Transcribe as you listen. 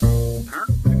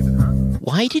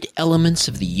Why did elements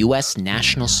of the U.S.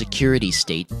 national security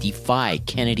state defy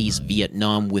Kennedy's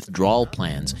Vietnam withdrawal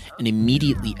plans and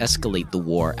immediately escalate the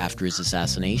war after his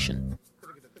assassination?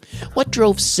 What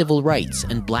drove civil rights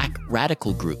and black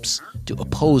radical groups to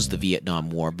oppose the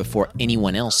Vietnam War before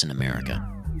anyone else in America?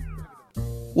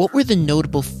 What were the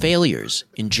notable failures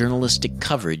in journalistic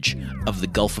coverage of the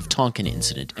Gulf of Tonkin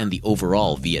incident and the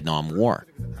overall Vietnam War?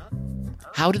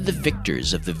 How did the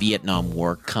victors of the Vietnam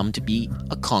War come to be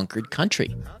a conquered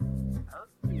country?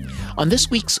 On this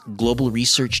week's Global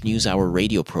Research News Hour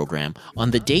radio program,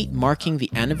 on the date marking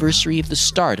the anniversary of the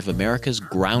start of America's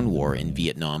ground war in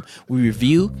Vietnam, we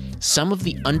review some of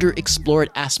the underexplored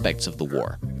aspects of the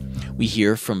war. We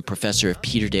hear from Professor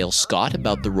Peter Dale Scott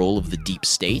about the role of the deep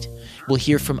state. We'll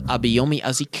hear from Abayomi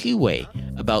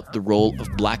Azikiwe about the role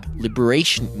of black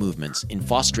liberation movements in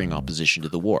fostering opposition to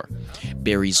the war.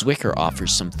 Barry Zwicker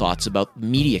offers some thoughts about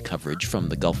media coverage from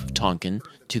the Gulf of Tonkin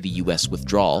to the U.S.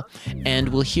 withdrawal. And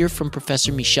we'll hear from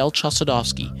Professor Michel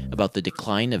Chossudovsky about the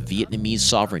decline of Vietnamese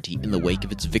sovereignty in the wake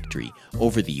of its victory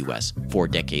over the U.S. 4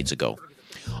 decades ago.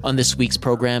 On this week's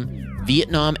program,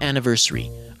 Vietnam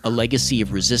Anniversary, a legacy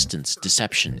of resistance,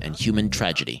 deception, and human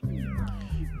tragedy.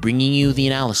 Bringing you the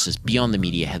analysis beyond the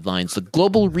media headlines, the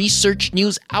Global Research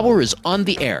News Hour is on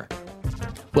the air.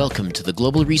 Welcome to the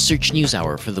Global Research News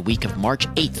Hour for the week of March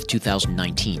 8th,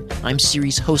 2019. I'm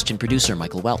series host and producer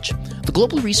Michael Welch. The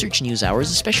Global Research News Hour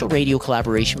is a special radio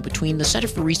collaboration between the Center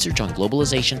for Research on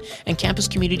Globalization and campus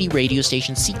community radio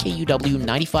station CKUW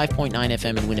 95.9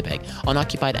 FM in Winnipeg, on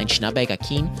occupied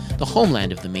Anishinaabe-Akin, the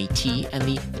homeland of the Métis and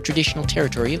the traditional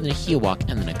territory of the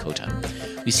Nahiawak and the Nakota.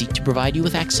 We seek to provide you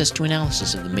with access to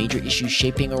analysis of the major issues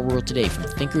shaping our world today from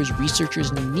thinkers, researchers,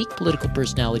 and unique political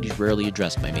personalities rarely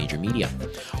addressed by major media.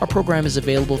 Our program is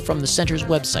available from the Center's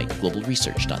website,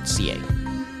 globalresearch.ca.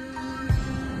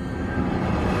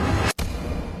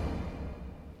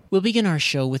 We'll begin our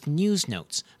show with News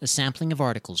Notes, a sampling of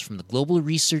articles from the Global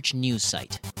Research News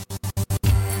site.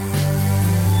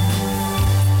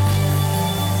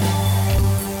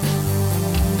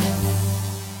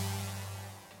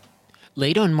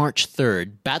 Late on March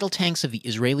 3rd, battle tanks of the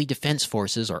Israeli Defense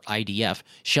Forces, or IDF,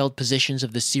 shelled positions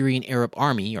of the Syrian Arab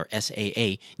Army, or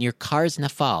SAA, near Kars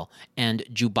Nafal and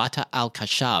Jubata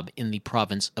al-Khashab in the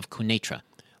province of Quneitra.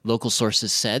 Local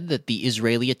sources said that the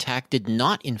Israeli attack did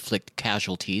not inflict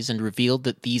casualties and revealed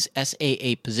that these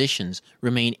SAA positions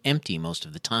remain empty most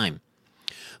of the time.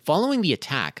 Following the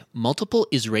attack, multiple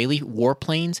Israeli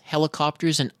warplanes,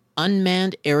 helicopters, and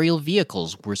unmanned aerial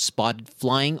vehicles were spotted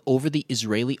flying over the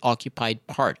Israeli-occupied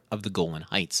part of the Golan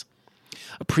Heights.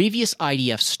 A previous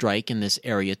IDF strike in this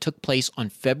area took place on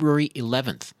February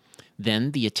 11th.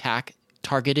 Then the attack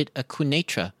targeted a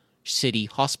Quneitra city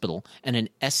hospital and an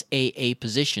SAA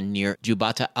position near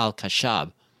Jubata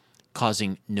al-Khashab,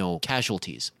 causing no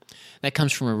casualties. That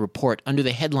comes from a report under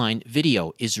the headline,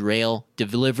 Video, Israel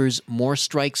Delivers More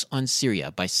Strikes on Syria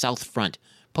by South Front,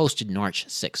 posted March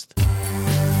 6th.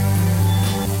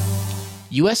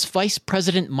 U.S. Vice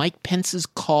President Mike Pence's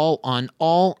call on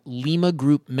all Lima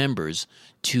Group members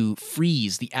to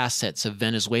freeze the assets of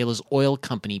Venezuela's oil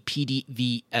company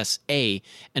PDVSA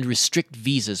and restrict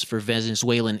visas for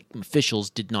Venezuelan officials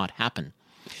did not happen.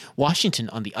 Washington,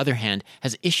 on the other hand,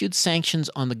 has issued sanctions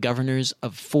on the governors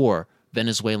of 4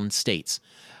 Venezuelan states.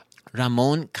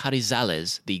 Ramon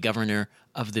Carrizales, the governor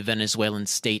of the Venezuelan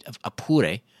state of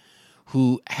Apure,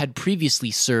 who had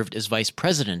previously served as vice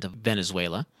president of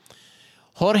Venezuela,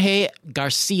 Jorge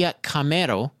Garcia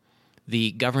Camero,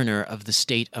 the governor of the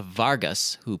state of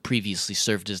Vargas, who previously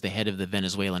served as the head of the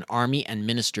Venezuelan army and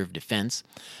minister of defense,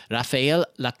 Rafael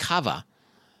Lacava,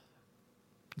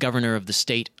 governor of the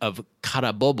state of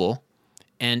Carabobo,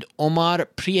 and Omar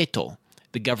Prieto,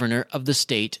 the governor of the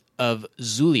state of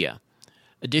Zulia.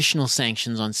 Additional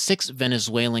sanctions on 6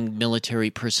 Venezuelan military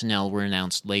personnel were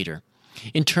announced later.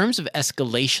 In terms of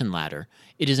escalation ladder,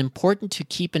 it is important to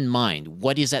keep in mind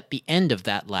what is at the end of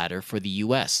that ladder for the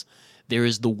U.S. There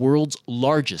is the world's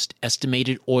largest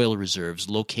estimated oil reserves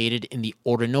located in the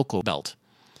Orinoco Belt,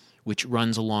 which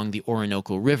runs along the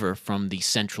Orinoco River from the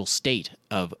central state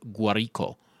of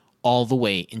Guarico all the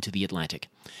way into the Atlantic.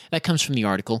 That comes from the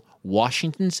article,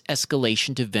 Washington's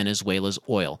Escalation to Venezuela's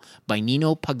Oil by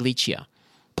Nino Pagliccia,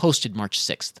 posted March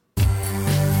 6th.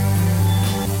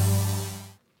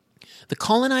 The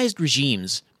colonized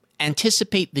regimes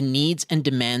anticipate the needs and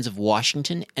demands of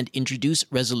Washington and introduce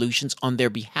resolutions on their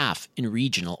behalf in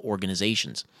regional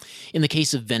organizations. In the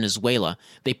case of Venezuela,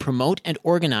 they promote and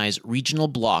organize regional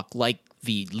bloc like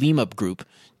the Lima Group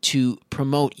to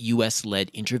promote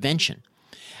U.S.-led intervention.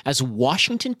 As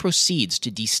Washington proceeds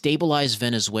to destabilize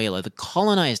Venezuela, the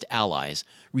colonized allies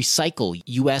recycle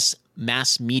U.S.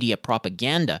 mass media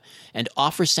propaganda and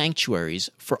offer sanctuaries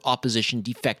for opposition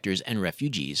defectors and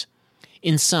refugees.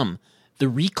 In sum, the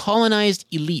recolonized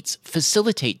elites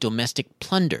facilitate domestic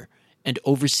plunder and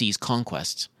overseas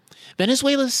conquests.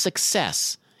 Venezuela's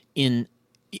success in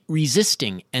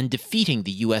resisting and defeating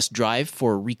the U.S. drive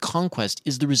for reconquest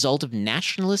is the result of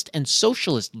nationalist and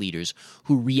socialist leaders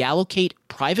who reallocate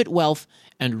private wealth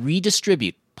and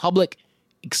redistribute public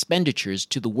expenditures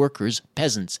to the workers,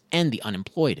 peasants, and the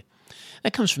unemployed.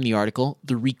 That comes from the article,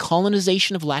 The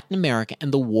Recolonization of Latin America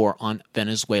and the War on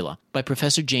Venezuela, by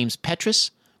Professor James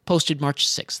Petrus, posted March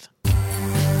 6th.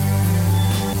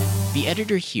 The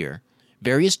editor here,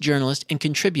 various journalists and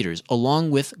contributors,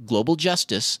 along with Global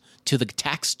Justice to the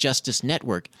Tax Justice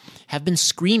Network, have been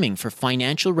screaming for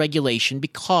financial regulation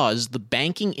because the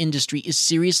banking industry is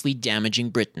seriously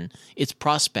damaging Britain, its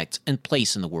prospects, and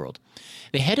place in the world.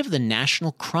 The head of the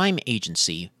National Crime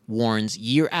Agency warns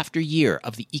year after year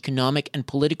of the economic and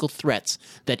political threats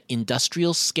that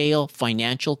industrial-scale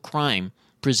financial crime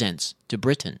presents to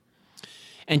Britain.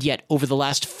 And yet, over the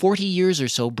last 40 years or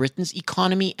so, Britain's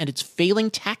economy and its failing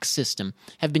tax system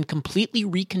have been completely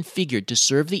reconfigured to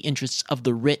serve the interests of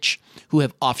the rich who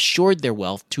have offshored their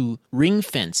wealth to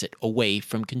ring-fence it away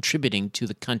from contributing to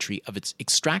the country of its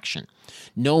extraction.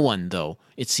 No one, though,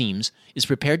 it seems, is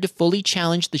prepared to fully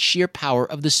challenge the sheer power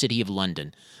of the City of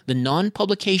London. The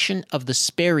non-publication of the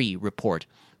Sperry Report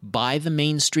by the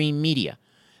mainstream media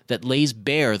that lays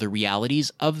bare the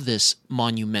realities of this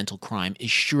monumental crime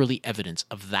is surely evidence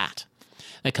of that.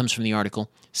 That comes from the article,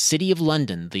 City of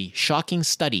London, the Shocking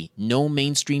Study No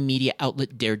Mainstream Media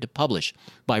Outlet Dared to Publish,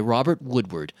 by Robert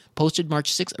Woodward, posted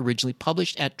March 6, originally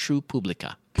published at True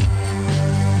Publica.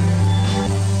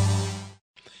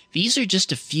 These are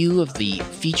just a few of the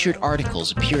featured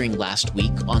articles appearing last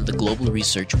week on the Global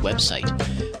Research website.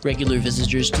 Regular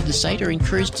visitors to the site are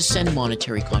encouraged to send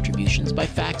monetary contributions by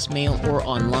fax, mail, or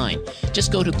online.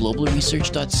 Just go to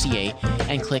globalresearch.ca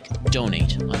and click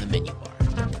Donate on the menu bar.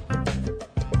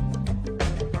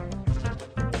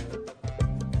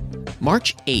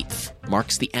 March 8th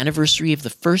marks the anniversary of the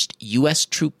first U.S.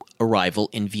 troop arrival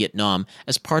in Vietnam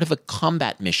as part of a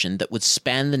combat mission that would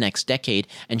span the next decade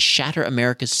and shatter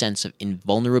America's sense of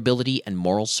invulnerability and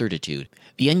moral certitude.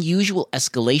 The unusual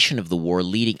escalation of the war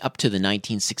leading up to the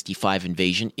 1965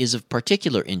 invasion is of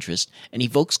particular interest and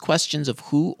evokes questions of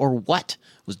who or what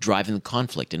was driving the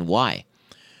conflict and why.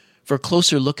 For a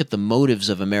closer look at the motives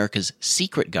of America's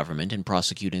secret government in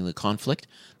prosecuting the conflict,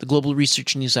 the Global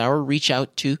Research News Hour reached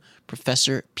out to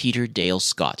Professor Peter Dale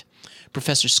Scott.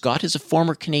 Professor Scott is a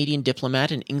former Canadian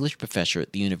diplomat and English professor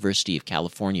at the University of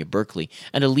California, Berkeley,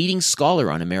 and a leading scholar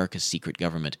on America's secret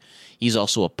government. He's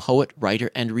also a poet,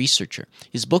 writer, and researcher.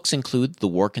 His books include The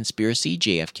War Conspiracy,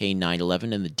 JFK,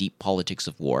 9/11, and the Deep Politics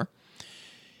of War,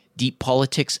 Deep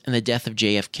Politics and the Death of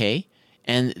JFK,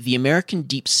 and The American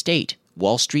Deep State,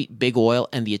 Wall Street, Big Oil,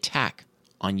 and the Attack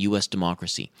on U.S.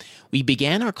 Democracy. We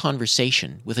began our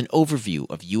conversation with an overview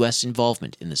of U.S.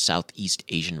 involvement in the Southeast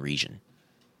Asian region.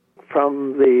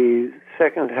 From the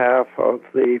second half of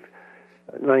the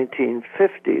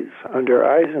 1950s under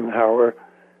Eisenhower,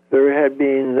 there had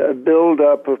been a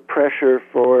build-up of pressure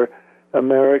for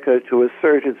America to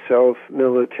assert itself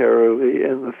militarily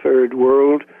in the Third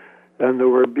World, and there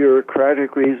were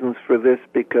bureaucratic reasons for this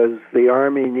because the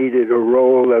Army needed a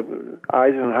role.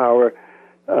 Eisenhower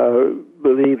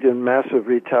believed in massive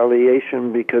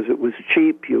retaliation because it was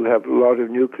cheap. You have a lot of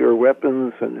nuclear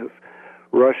weapons, and if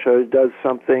Russia does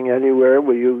something anywhere,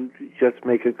 well, you just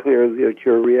make it clear that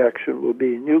your reaction will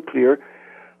be nuclear.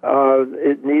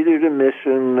 It needed a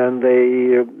mission, and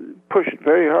they pushed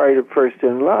very hard at first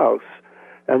in Laos,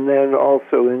 and then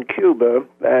also in Cuba,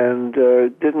 and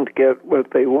didn't get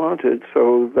what they wanted,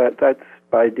 so that's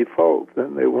by default.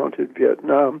 Then they wanted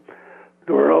Vietnam.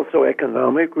 There were also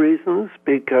economic reasons,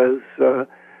 because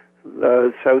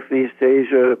Southeast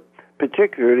Asia,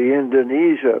 particularly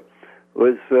Indonesia,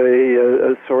 was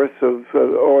a source of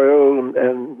oil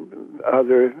and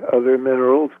other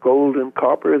minerals, gold and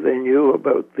copper. They knew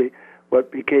about what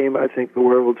became, I think, the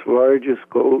world's largest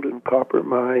gold and copper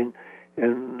mine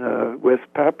in West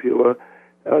Papua.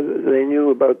 They knew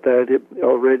about that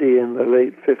already in the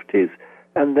late 50s,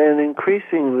 and then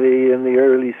increasingly in the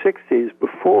early 60s,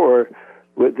 before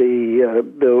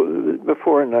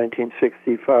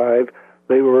 1965,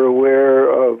 they were aware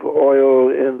of oil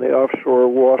in the offshore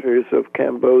waters of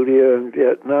Cambodia and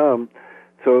Vietnam.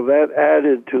 So that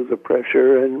added to the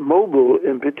pressure, and Mobil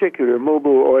in particular,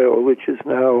 Mobil Oil, which is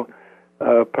now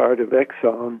part of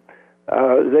Exxon,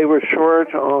 they were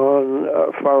short on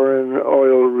foreign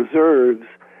oil reserves,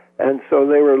 and so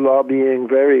they were lobbying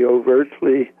very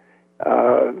overtly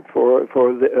for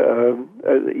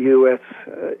the U.S.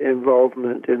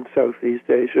 Involvement in Southeast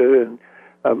Asia.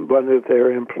 And one of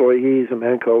their employees, a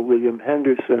man called William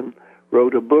Henderson,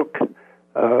 wrote a book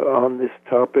on this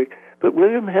topic. But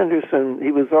William Henderson,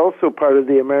 he was also part of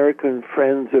the American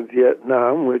Friends of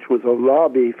Vietnam, which was a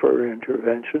lobby for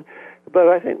intervention. But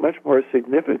I think much more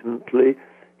significantly,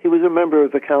 he was a member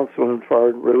of the Council on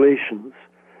Foreign Relations.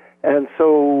 And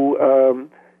so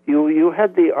you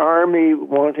had the Army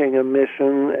wanting a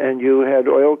mission, and you had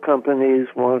oil companies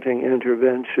wanting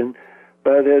intervention.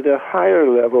 But at a higher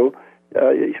level,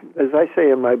 as I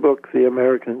say in my book, The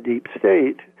American Deep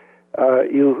State,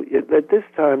 at this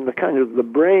time, the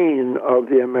brain of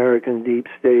the American deep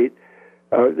state,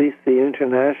 at least the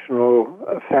international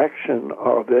faction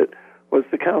of it, was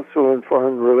the Council on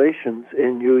Foreign Relations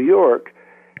in New York.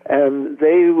 And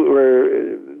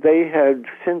they had,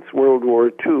 since World War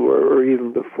II, or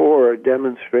even before,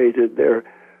 demonstrated their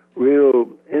real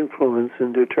influence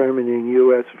in determining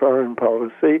U.S. foreign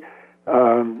policy.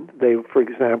 They, for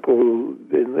example,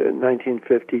 in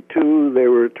 1952, they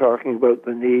were talking about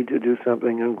the need to do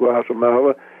something in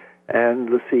Guatemala, and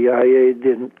the CIA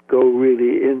didn't go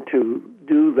really into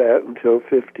do that until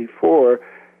 1954.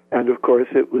 And of course,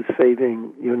 it was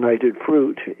saving United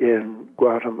Fruit in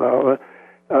Guatemala.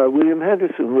 William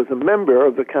Henderson was a member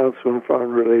of the Council on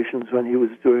Foreign Relations when he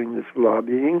was doing this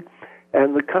lobbying.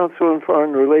 And the Council on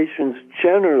Foreign Relations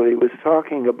generally was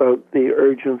talking about the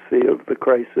urgency of the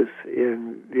crisis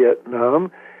in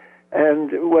Vietnam.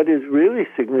 And what is really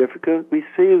significant, we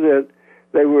see that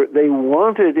they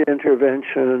wanted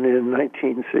intervention in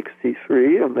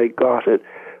 1963, and they got it.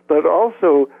 But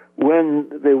also, when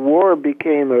the war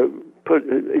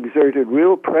exerted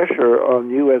real pressure on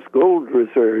U.S. gold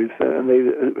reserves, and they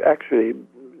actually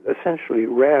essentially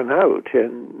ran out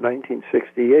in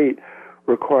 1968,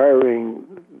 requiring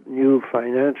new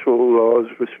financial laws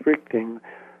restricting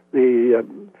the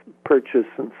purchase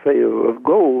and sale of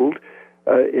gold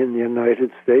in the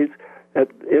United States.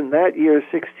 In that year,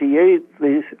 1968,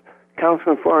 the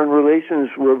Council on Foreign Relations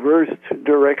reversed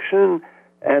direction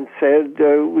and said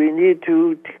we need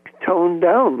to tone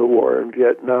down the war in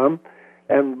Vietnam.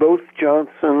 And both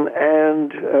Johnson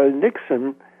and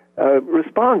Nixon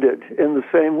responded in the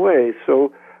same way.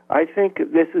 So I think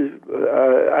this is,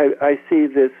 I see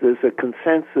this as a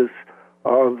consensus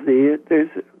of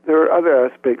there are other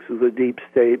aspects of the deep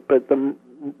state, but the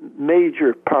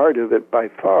major part of it by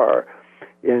far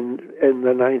in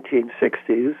the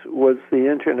 1960s was the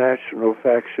international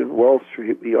faction, Wall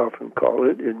Street, we often call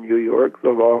it, in New York,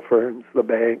 the law firms, the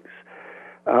banks,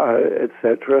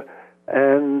 etc.,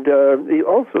 and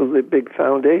also the big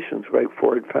foundations, like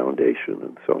Ford Foundation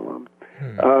and so on.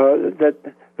 That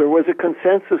there was a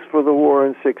consensus for the war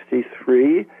in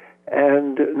 1963,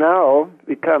 and now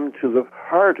we come to the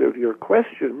heart of your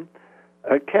question.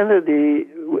 Kennedy,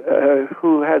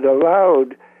 who had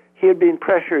he had been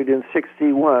pressured in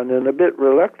 1961, and a bit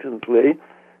reluctantly,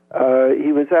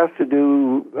 he was asked to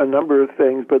do a number of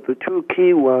things, but the two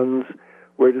key ones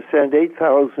were to send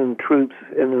 8,000 troops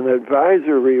in an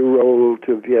advisory role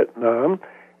to Vietnam,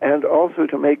 and also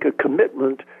to make a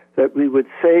commitment that we would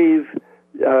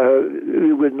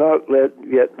we would not let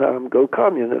Vietnam go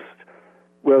communist.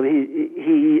 Well,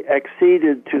 he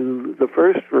acceded to the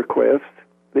first request,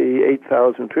 the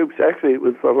 8,000 troops. Actually, it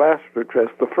was the last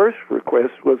request. The first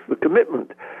request was the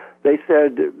commitment. They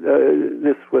said,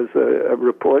 this was a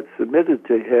report submitted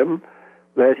to him,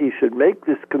 that he should make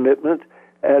this commitment,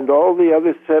 and all the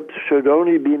other steps should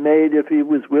only be made if he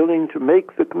was willing to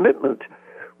make the commitment.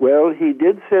 Well, he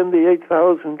did send the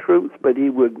 8,000 troops, but he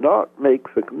would not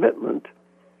make the commitment.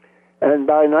 And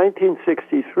by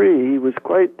 1963, he was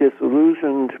quite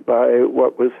disillusioned by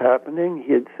what was happening.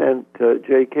 He had sent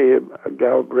J.K.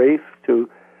 Galbraith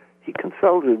he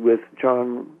consulted with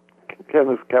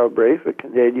Kenneth Galbraith, a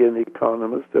Canadian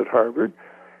economist at Harvard,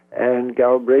 and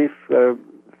Galbraith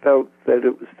felt that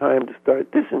it was time to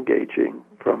start disengaging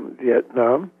from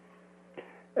Vietnam.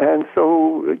 And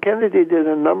so Kennedy did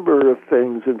a number of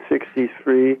things in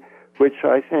 1963, which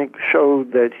I think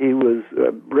showed that he was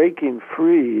breaking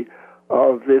free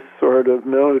of this sort of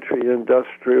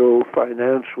military-industrial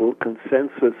financial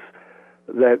consensus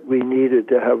that we needed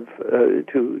to have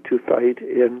to fight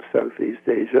in Southeast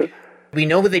Asia. We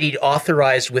know that he'd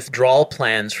authorized withdrawal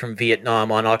plans from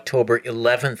Vietnam on October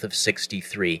 11th of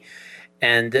 1963.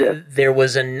 And there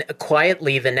was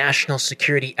quietly the National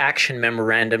Security Action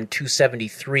Memorandum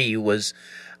 273 was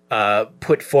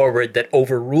put forward that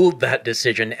overruled that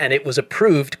decision, and it was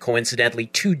approved, coincidentally,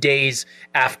 2 days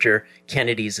after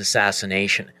Kennedy's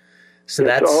assassination. So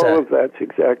all of that's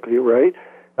exactly right.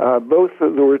 There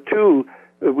were two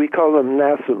we call them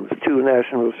NASAMS, two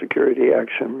National Security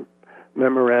Action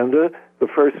Memoranda. The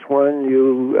first one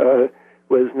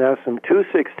was NASAM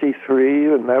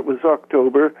 263, and that was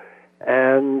October,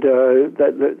 and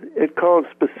it called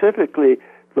specifically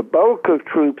the bulk of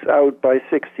troops out by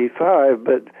 65,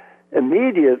 but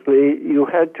immediately you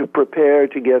had to prepare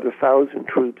to get 1,000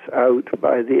 troops out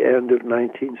by the end of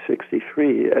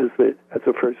 1963 as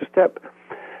a first step.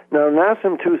 Now,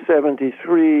 NASAM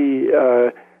 273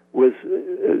 was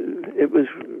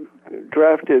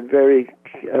drafted very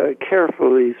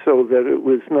carefully so that it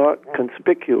was not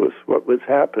conspicuous what was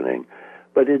happening,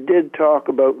 but it did talk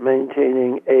about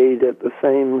maintaining aid at the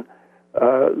same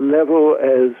level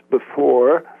as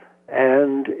before,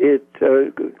 and it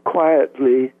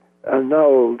quietly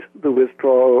annulled the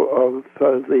withdrawal of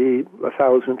the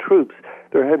 1,000 troops.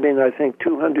 There had been, I think,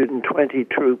 220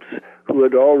 troops who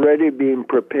had already been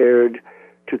prepared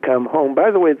to come home. By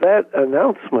the way, that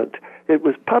announcement, it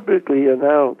was publicly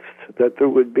announced that there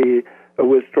would be a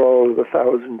withdrawal of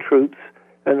 1,000 troops,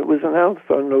 and it was announced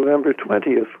on November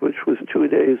 20th, which was 2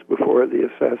 days before the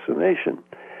assassination.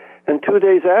 And 2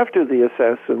 days after the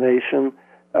assassination,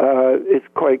 it's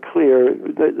quite clear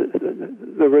that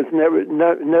there was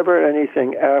never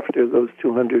anything after those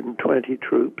 220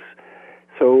 troops.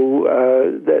 So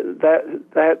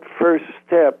that first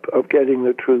step of getting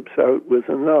the troops out was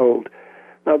annulled.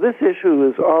 Now, this issue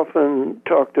is often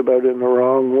talked about in the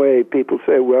wrong way. People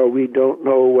say, well, we don't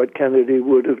know what Kennedy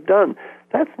would have done.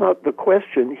 That's not the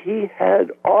question. He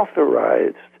had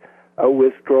authorized a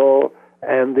withdrawal,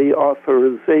 and the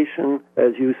authorization,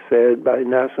 as you said, by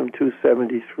NASAM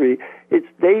 273, it's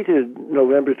dated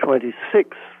November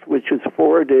 26th, which is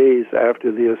 4 days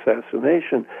after the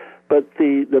assassination. But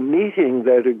the meeting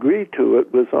that agreed to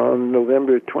it was on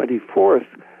November 24th,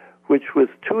 which was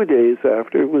 2 days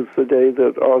after, was the day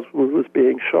that Oswald was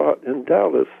being shot in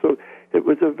Dallas. So it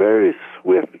was a very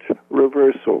swift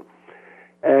reversal.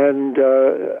 And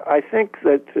I think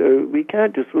that we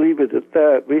can't just leave it at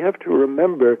that. We have to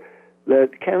remember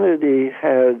that Kennedy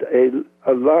had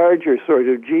a larger sort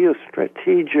of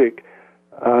geostrategic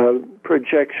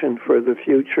projection for the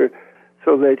future,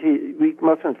 so that we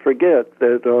mustn't forget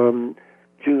that on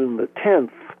June the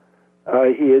 10th,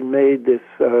 he had made this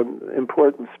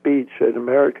important speech at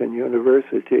American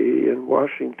University in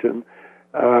Washington,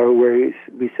 where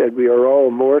we said we are all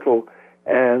mortal,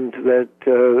 and that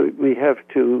we have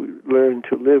to learn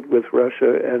to live with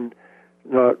Russia and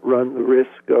not run the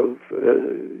risk of,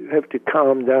 have to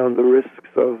calm down the risks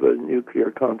of a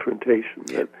nuclear confrontation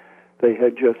that they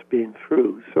had just been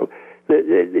through. So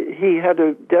he had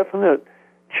a definite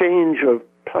change of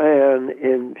plan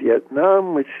in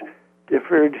Vietnam, which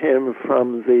differed him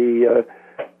from the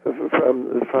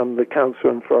Council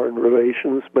on Foreign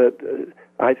Relations, but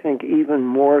I think even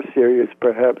more serious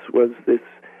perhaps was this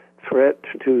threat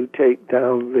to take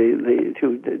down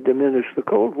to diminish the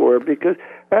Cold War, because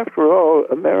after all,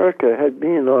 America had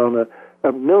been on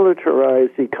a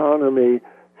militarized economy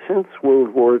since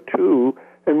World War II,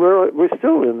 and we're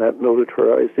still in that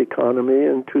militarized economy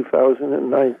in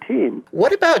 2019.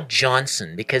 What about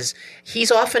Johnson? Because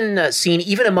he's often seen,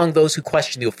 even among those who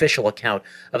question the official account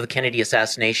of the Kennedy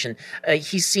assassination,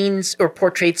 he's seen or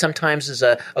portrayed sometimes as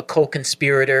a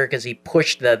co-conspirator because he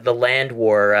pushed the land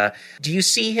war. Do you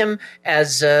see him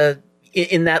as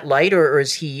in that light, or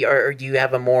is he, or do you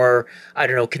have a more,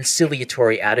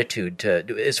 conciliatory attitude to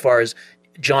as far as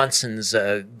Johnson's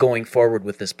going forward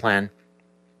with this plan?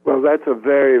 Well, that's a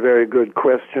very, very good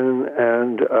question,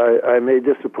 and I may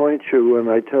disappoint you when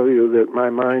I tell you that my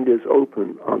mind is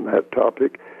open on that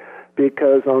topic,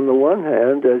 because on the one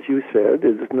hand, as you said,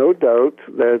 there's no doubt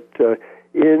that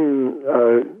in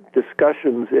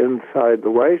discussions inside the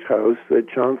White House that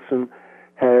Johnson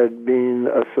had been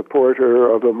a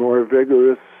supporter of a more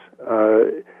vigorous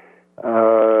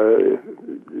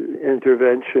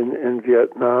intervention in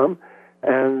Vietnam.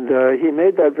 And he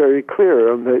made that very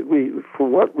clear. And that for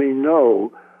what we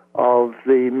know of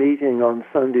the meeting on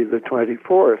Sunday the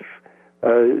 24th,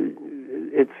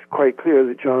 it's quite clear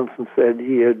that Johnson said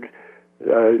he had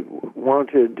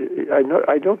wanted.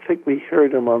 I don't think we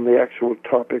heard him on the actual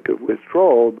topic of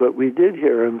withdrawal, but we did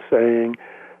hear him saying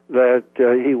that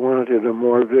he wanted a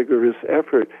more vigorous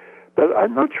effort. But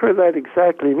I'm not sure that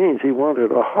exactly means he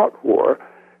wanted a hot war.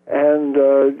 And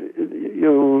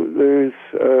there's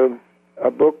a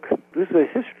book, this is a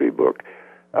history book,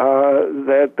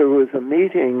 that there was a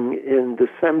meeting in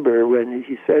December when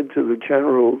he said to the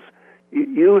generals,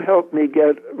 you helped me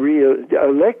get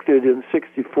elected in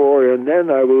 64, and then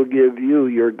I will give you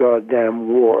your goddamn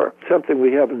war. Something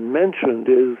we haven't mentioned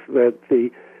is that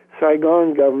the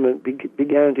Saigon government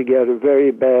began to get a very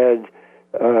bad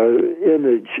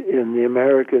image in the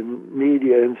American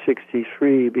media in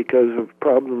 '63 because of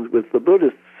problems with the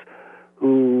Buddhists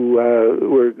who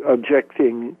were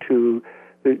objecting to.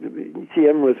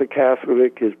 Tien was a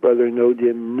Catholic. His brother No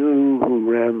Dinh Ngu,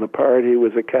 who ran the party,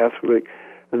 was a Catholic.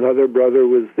 Another brother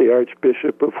was the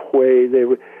Archbishop of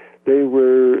Hue. They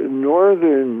were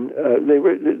northern.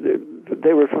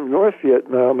 They were from North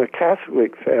Vietnam, a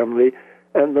Catholic family,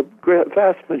 and the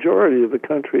vast majority of the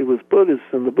country was Buddhist.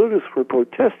 And the Buddhists were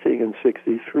protesting in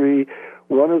 '63.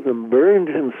 One of them burned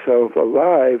himself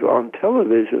alive on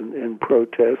television in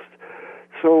protest.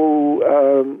 So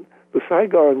the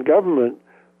Saigon government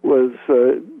was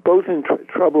both in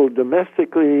trouble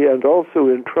domestically and also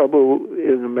in trouble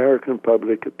in American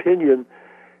public opinion.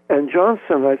 And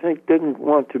Johnson, I think, didn't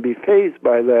want to be fazed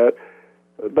by that.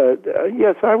 But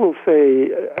yes, I will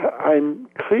say I'm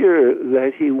clear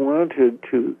that he wanted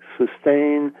to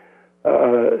sustain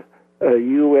a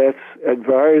U.S.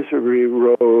 advisory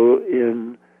role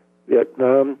in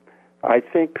Vietnam. I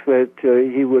think that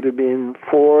he would have been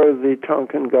for the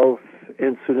Tonkin Gulf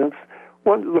incidents.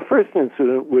 The first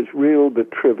incident was real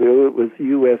but trivial. It was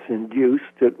U.S.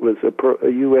 induced. It was a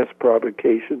U.S.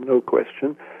 provocation, no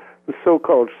question. The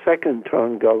so-called second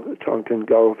Tonkin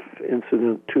Gulf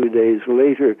incident 2 days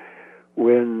later,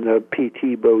 when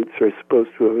PT boats are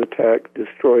supposed to have attacked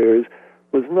destroyers,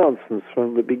 was nonsense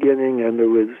from the beginning, and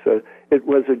it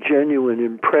was a genuine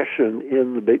impression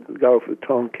in the big Gulf of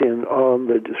Tonkin on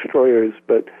the destroyers,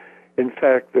 but in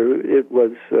fact it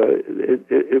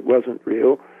wasn't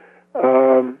real.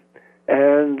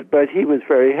 But he was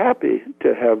very happy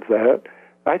to have that.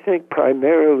 I think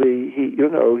primarily he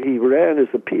ran as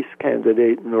a peace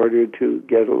candidate in order to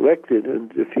get elected and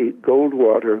defeat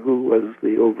Goldwater, who was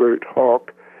the overt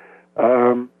hawk.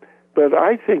 But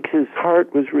I think his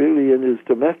heart was really in his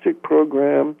domestic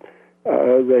program,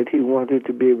 that he wanted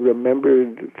to be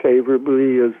remembered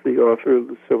favorably as the author of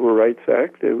the Civil Rights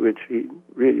Act, which he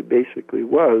really basically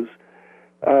was.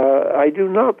 I do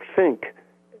not think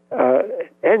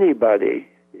anybody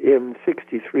in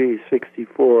 '63,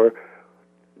 '64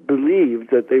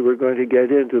 believed that they were going to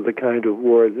get into the kind of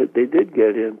war that they did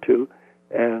get into.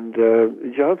 And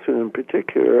Johnson in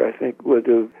particular, I think, would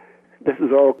have, this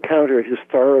is all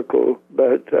counter-historical,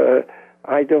 but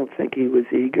I don't think he was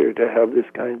eager to have the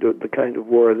kind of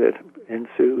war that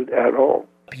ensued at all.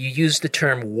 You use the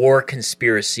term war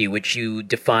conspiracy, which you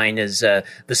define as the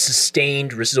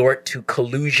sustained resort to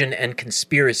collusion and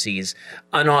conspiracies,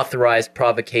 unauthorized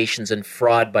provocations and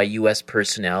fraud by U.S.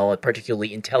 personnel,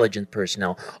 particularly intelligence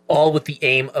personnel, all with the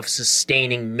aim of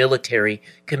sustaining military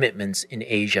commitments in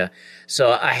Asia.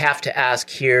 So I have to ask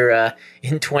here,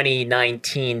 in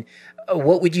 2019,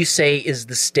 what would you say is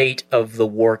the state of the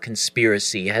war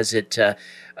conspiracy? Has it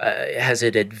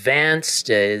advanced?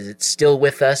 Is it still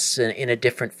with us in a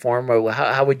different form? Or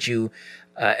how would you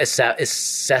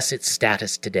assess its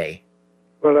status today?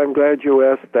 Well, I'm glad you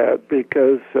asked that,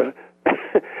 because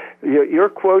you're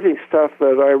quoting stuff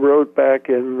that I wrote back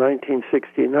in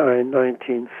 1969,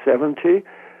 1970,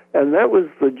 and that was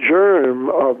the germ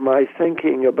of my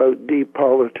thinking about deep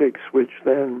politics, which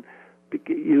then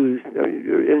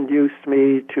induced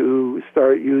me to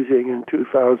start using in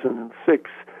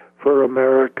 2006 for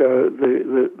America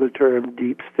the term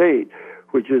deep state,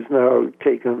 which is now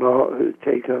taken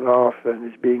off and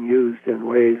is being used in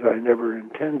ways I never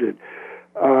intended.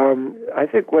 I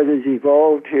think what has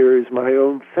evolved here is my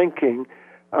own thinking.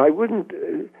 I wouldn't.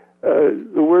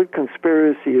 The word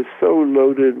conspiracy is so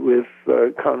loaded with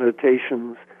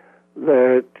connotations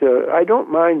that I don't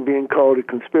mind being called a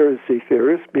conspiracy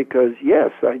theorist, because,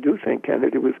 yes, I do think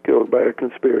Kennedy was killed by a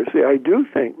conspiracy. I do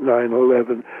think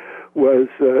 9/11 was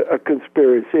a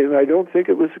conspiracy, and I don't think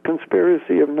it was a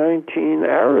conspiracy of 19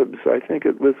 Arabs. I think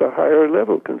it was a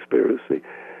higher-level conspiracy.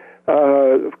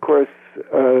 Of course,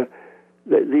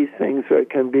 these things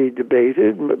can be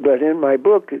debated, but in my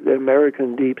book, The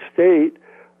American Deep State,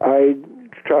 I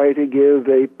try to give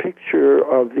a picture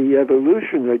of the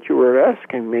evolution that you were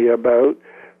asking me about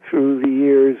through the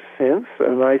years since,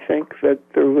 and I think that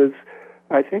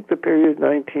the period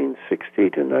 1960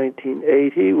 to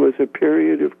 1980 was a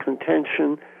period of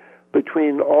contention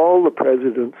between all the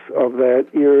presidents of that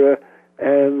era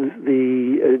and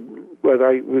what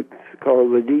I would call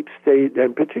the deep state,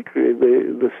 and particularly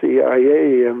the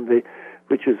CIA,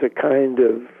 which is a kind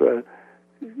of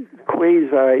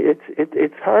quasi.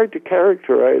 It's hard to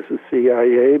characterize the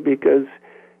CIA because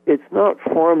it's not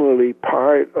formally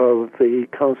part of the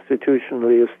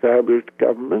constitutionally established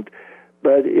government,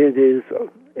 but it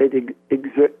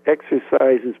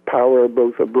exercises power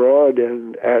both abroad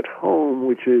and at home,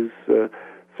 which is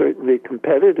certainly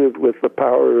competitive with the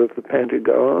power of the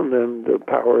Pentagon and the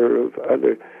power of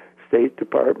other State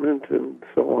Department and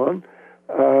so on.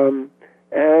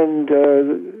 And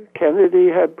Kennedy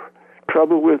had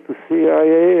trouble with the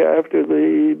CIA after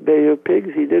the Bay of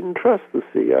Pigs. He didn't trust the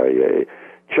CIA.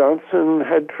 Johnson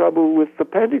had trouble with the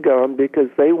Pentagon because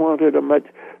they wanted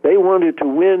to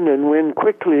win and win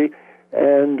quickly.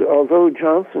 And although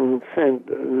Johnson sent,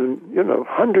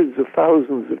 hundreds of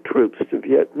thousands of troops to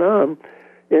Vietnam,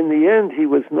 in the end he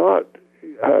was not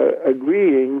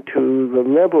agreeing to the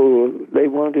level they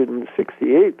wanted in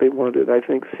 '68. They wanted, I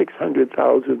think,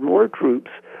 600,000 more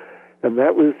troops. And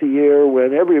that was the year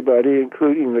when everybody,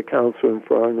 including the Council on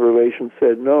Foreign Relations,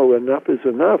 said, no, enough is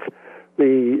enough.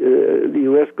 The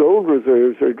U.S. gold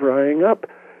reserves are drying up.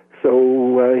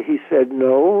 So he said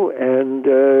no, and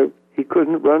he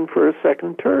couldn't run for a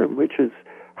second term, which is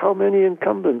how many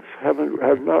incumbents have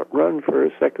not run for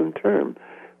a second term.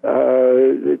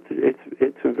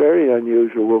 It's a very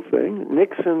unusual thing.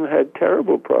 Nixon had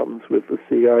terrible problems with the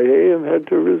CIA and had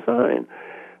to resign.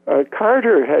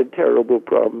 Carter had terrible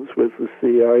problems with the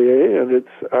CIA, and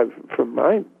it's, from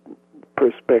my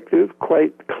perspective,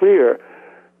 quite clear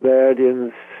that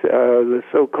in the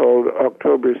so-called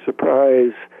October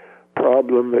surprise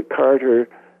problem that Carter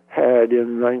had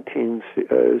in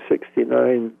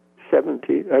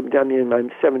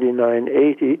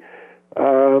 79-80,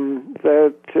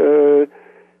 that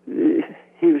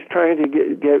he was trying to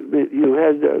get you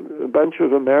had a bunch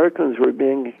of Americans were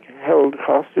being held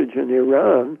hostage in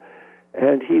Iran,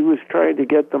 and he was trying to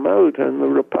get them out, and the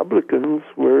Republicans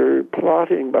were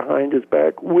plotting behind his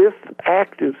back with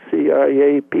active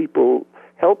CIA people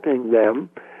helping them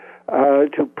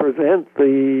to prevent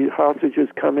the hostages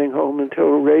coming home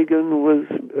until Reagan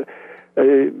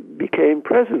became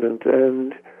president.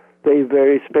 And they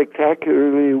very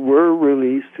spectacularly were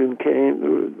released and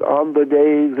came on the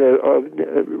day of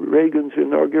Reagan's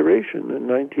inauguration in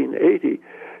 1980.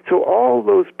 So all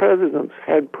those presidents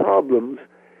had problems,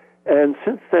 and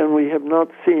since then we have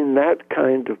not seen that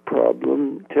kind of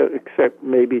problem, except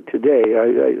maybe today.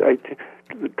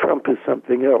 Trump is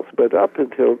something else, but up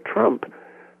until Trump,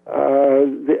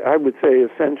 I would say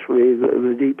essentially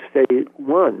the deep state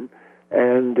won.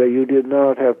 And you did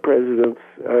not have presidents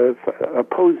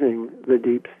opposing the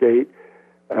deep state.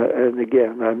 And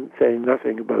again, I'm saying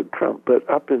nothing about Trump, but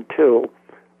up until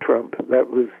Trump, that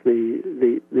was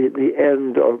the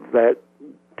end of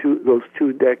those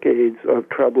 2 decades of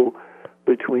trouble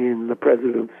between the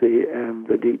presidency and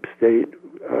the deep state,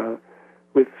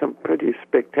 with some pretty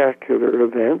spectacular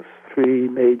events, 4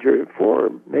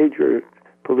 major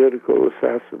political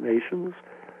assassinations,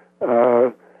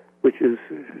 which is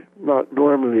not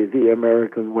normally the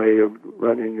American way of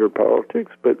running your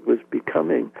politics, but was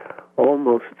becoming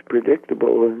almost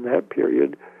predictable in that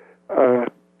period.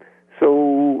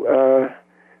 So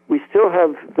we still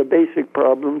have the basic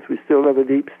problems. We still have a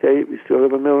deep state. We still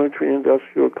have a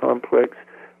military-industrial complex.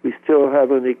 We still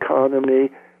have an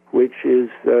economy which is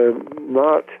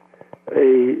not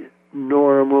a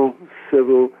normal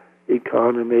civil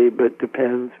economy, but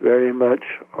depends very much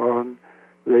on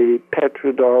the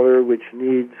petrodollar, which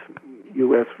needs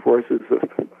U.S. forces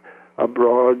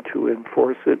abroad to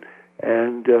enforce it,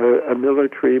 and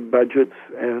military budgets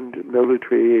and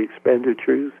military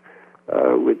expenditures,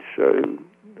 which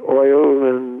oil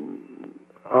and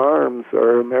arms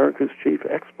are America's chief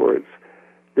exports.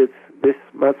 This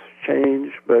must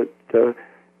change, but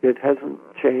it hasn't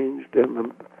changed.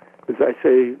 And as I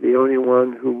say, the only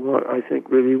one who I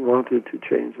think really wanted to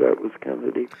change that was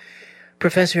Kennedy.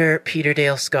 Professor Peter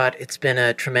Dale Scott, it's been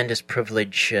a tremendous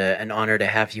privilege and honor to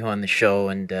have you on the show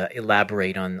and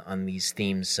elaborate on these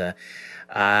themes.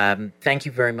 Thank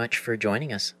you very much for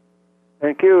joining us.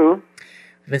 Thank you.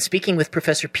 We've been speaking with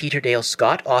Professor Peter Dale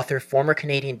Scott, author, former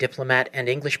Canadian diplomat and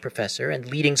English professor, and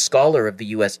leading scholar of the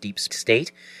U.S. deep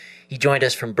state. He joined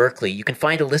us from Berkeley. You can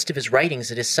find a list of his writings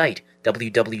at his site,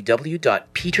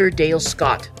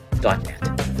 www.peterdalescott.net.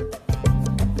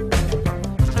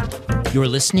 You're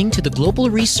listening to the Global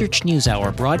Research News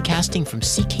Hour, broadcasting from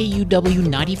CKUW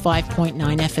 95.9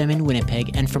 FM in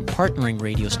Winnipeg and from partnering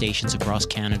radio stations across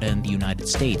Canada and the United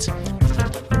States.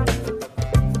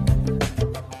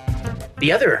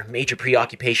 The other major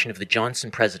preoccupation of the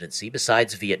Johnson presidency,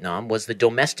 besides Vietnam, was the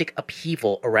domestic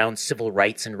upheaval around civil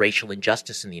rights and racial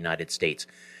injustice in the United States.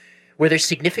 Were there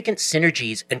significant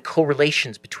synergies and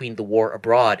correlations between the war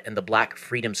abroad and the Black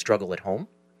freedom struggle at home?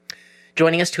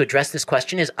 Joining us to address this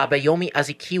question is Abayomi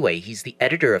Azikiwe. He's the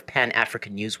editor of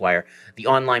Pan-African Newswire, the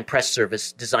online press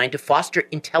service designed to foster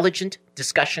intelligent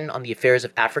discussion on the affairs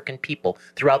of African people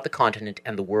throughout the continent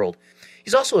and the world.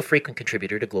 He's also a frequent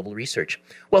contributor to Global Research.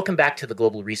 Welcome back to the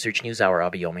Global Research News Hour,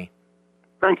 Abayomi.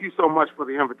 Thank you so much for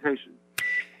the invitation.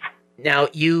 Now,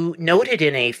 you noted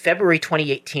in a February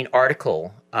 2018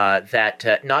 article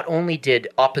that not only did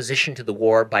opposition to the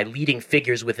war by leading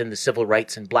figures within the civil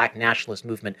rights and black nationalist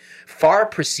movement far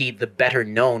precede the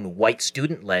better-known white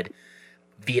student-led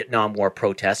Vietnam War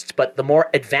protests, but the more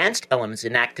advanced elements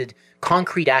enacted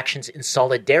concrete actions in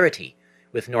solidarity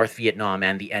with North Vietnam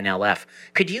and the NLF.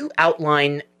 Could you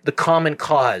outline the common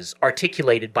cause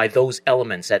articulated by those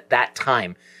elements at that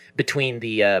time between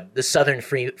the Southern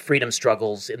freedom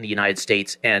struggles in the United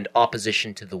States and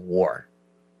opposition to the war?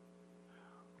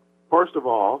 First of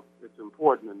all, it's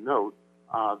important to note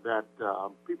that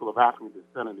people of African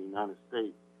descent in the United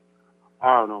States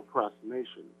are an oppressed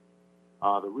nation.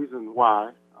 The reason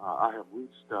why I have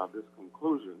reached this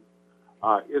conclusion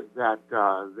is that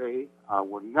they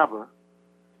were never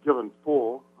given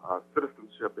full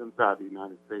citizenship inside the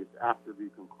United States after the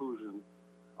conclusion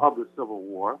of the Civil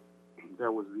War.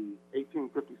 There was the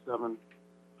 1857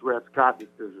 Dred Scott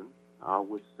decision,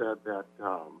 which said that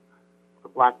the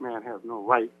black man has no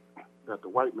right that the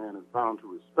white man is bound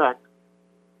to respect,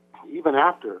 even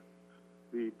after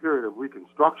the period of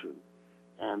Reconstruction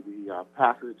and the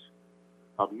passage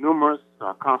of numerous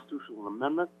constitutional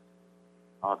amendments,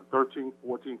 the 13th,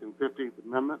 14th, and 15th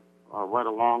Amendment, right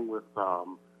along with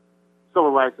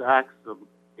Civil Rights Acts of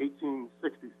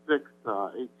 1866,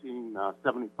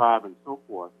 1875, and so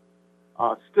forth.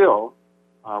 Still,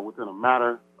 within a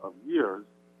matter of years,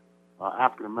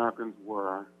 African Americans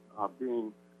were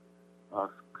being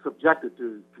subjected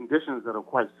to conditions that are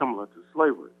quite similar to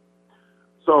slavery.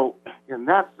 So, in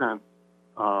that sense,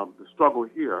 the struggle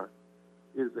here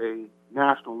is a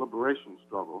national liberation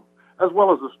struggle, as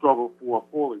well as a struggle for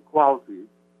full equality,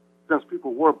 since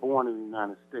people were born in the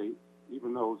United States,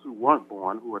 even those who weren't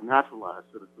born, who are naturalized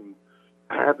citizens,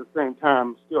 at the same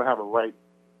time still have a right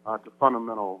to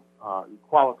fundamental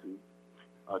equality,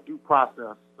 due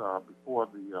process before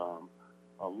the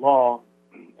law,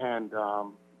 and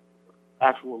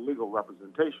actual legal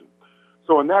representation.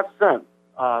 So in that sense,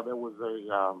 there was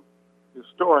a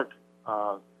historic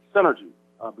synergy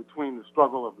between the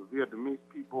struggle of the Vietnamese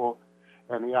people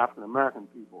and the African American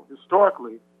people.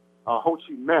 Historically, Ho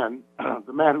Chi Minh,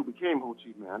 the man who became Ho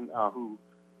Chi Minh, who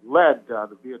led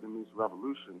the Vietnamese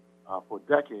Revolution for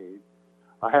decades,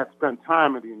 had spent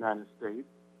time in the United States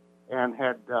and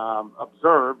had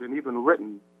observed and even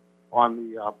written on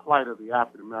the plight of the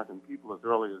African American people as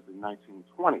early as the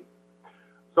 1920s.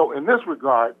 So in this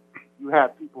regard, you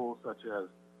had people such as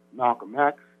Malcolm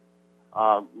X,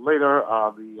 later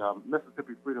the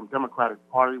Mississippi Freedom Democratic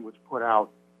Party, which put out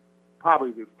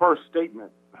probably the first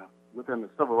statement within the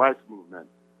civil rights movement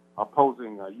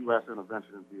opposing U.S.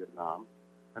 intervention in Vietnam.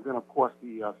 And then, of course,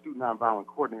 the Student Nonviolent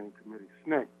Coordinating Committee,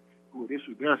 SNCC, who had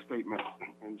issued their statement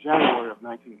in January of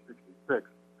 1966.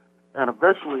 And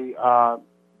eventually,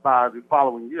 by the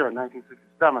following year, in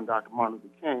 1967, Dr. Martin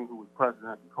Luther King, who was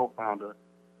president and co-founder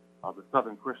of the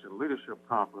Southern Christian Leadership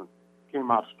Conference, came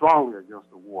out strongly against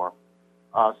the war.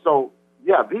 So,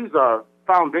 yeah, these are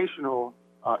foundational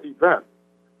events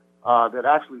that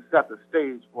actually set the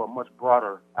stage for a much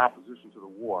broader opposition to the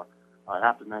war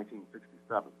after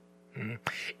 1967.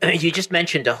 Mm-hmm. You just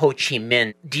mentioned Ho Chi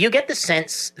Minh. Do you get the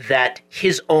sense that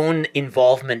his own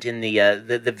involvement in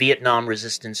the Vietnam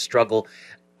resistance struggle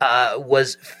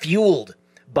was fueled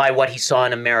by what he saw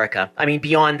in America? I mean,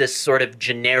 beyond this sort of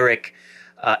generic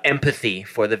empathy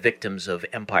for the victims of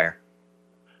empire.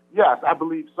 Yes, I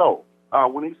believe so.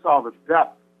 When he saw the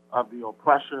depth of the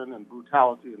oppression and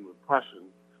brutality and repression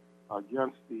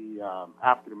against the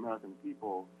African American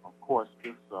people, of course,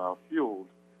 this fueled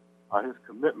his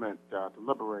commitment to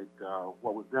liberate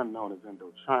what was then known as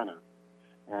Indochina.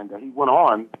 And he went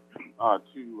on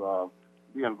to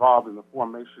be involved in the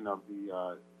formation of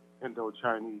the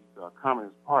Indo-Chinese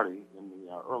Communist Party in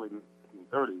the early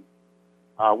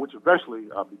 1930s, which eventually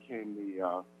became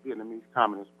the Vietnamese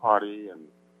Communist Party and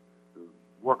the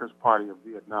Workers' Party of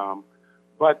Vietnam.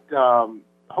 But Ho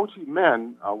Chi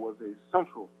Minh was a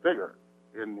central figure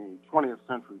in the 20th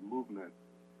century movement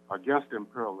against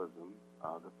imperialism.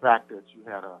 The fact that you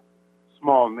had a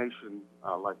small nation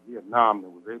like Vietnam that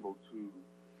was able to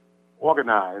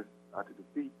organize to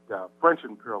defeat French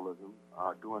imperialism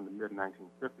during the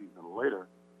mid-1950s and later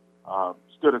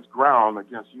stood its ground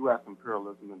against U.S.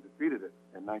 imperialism and defeated it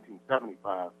in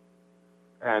 1975.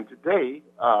 And today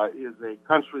is a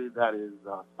country that is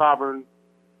sovereign,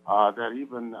 that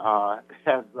even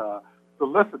has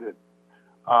solicited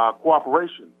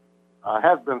cooperation,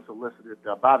 has been solicited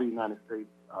by the United States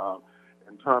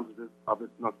in terms of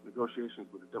its negotiations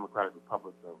with the Democratic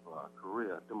Republic of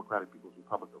Korea, Democratic People's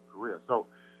Republic of Korea. So,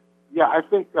 yeah, I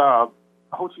think Ho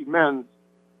Chi Minh's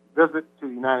visit to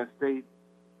the United States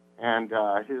and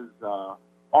his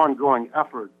ongoing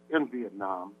efforts in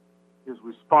Vietnam, his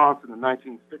response in the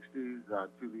 1960s to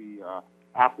the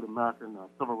African-American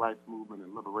civil rights movement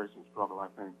and liberation struggle, I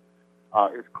think,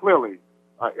 is clearly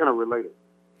interrelated.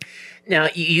 Now,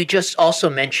 you just also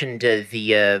mentioned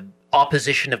the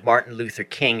opposition of Martin Luther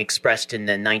King expressed in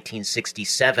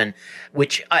 1967,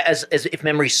 which, as if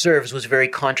memory serves, was very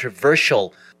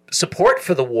controversial. Support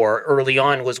for the war early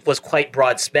on was quite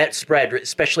broad spread,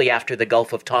 especially after the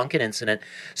Gulf of Tonkin incident.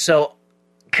 So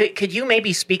could you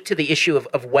maybe speak to the issue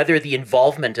of whether the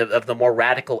involvement of the more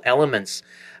radical elements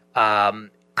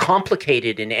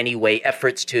complicated in any way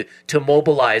efforts to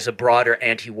mobilize a broader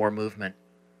anti-war movement?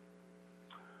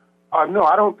 No,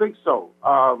 I don't think so.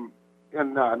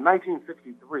 In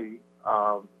 1963,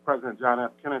 President John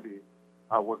F. Kennedy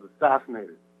was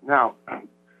assassinated. Now,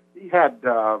 he had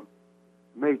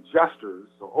made gestures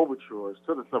or overtures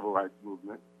to the civil rights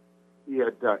movement. He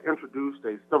had introduced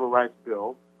a civil rights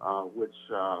bill, which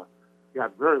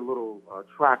got very little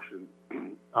traction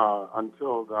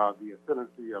until the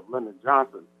ascendancy of Lyndon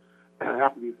Johnson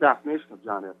after the assassination of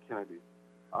John F. Kennedy.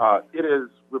 It is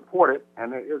reported,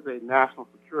 and there is a national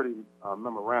security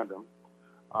memorandum,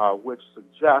 which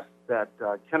suggests that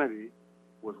Kennedy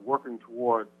was working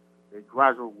towards a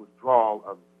gradual withdrawal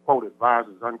of, quote,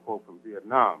 advisors, unquote, from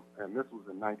Vietnam. And this was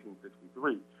in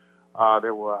 1963.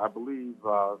 There were, I believe,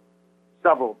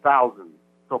 several thousand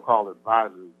so-called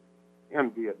advisors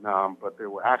in Vietnam, but they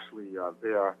were actually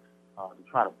there to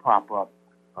try to prop up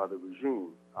the regime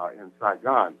in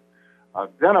Saigon.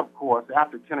 Then, of course,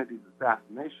 after Kennedy's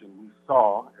assassination, we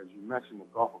saw, as you mentioned, the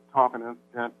Gulf of Tonkin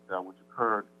incident, which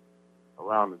occurred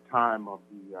around the time of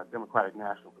the Democratic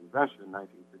National Convention in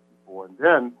 1964. And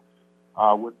then,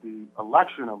 with the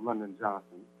election of Lyndon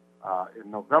Johnson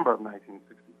in November of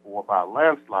 1964 by a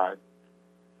landslide,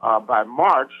 by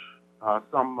March,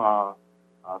 some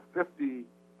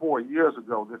 54 years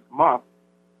ago this month,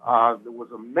 there was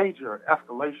a major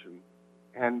escalation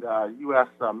in U.S.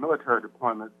 Military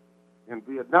deployments in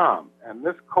Vietnam. And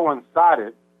this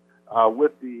coincided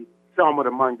with the Selma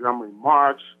to Montgomery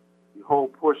March, the whole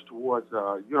push towards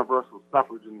universal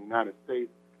suffrage in the United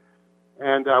States,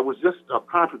 and was just a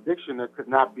contradiction that could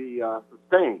not be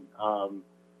sustained.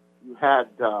 You had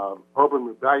urban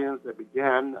rebellions that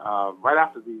began right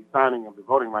after the signing of the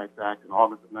Voting Rights Act in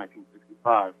August of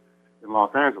 1965 in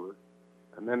Los Angeles.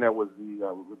 And then there was the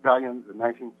rebellions in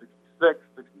 1966,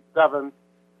 67,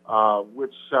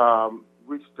 which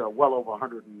reached well over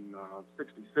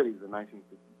 160 cities in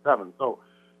 1967. So,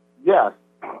 yes,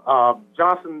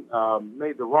 Johnson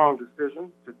made the wrong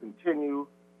decision to continue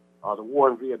the war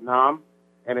in Vietnam,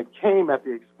 and it came at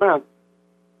the expense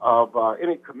of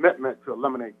any commitment to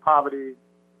eliminate poverty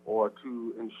or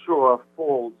to ensure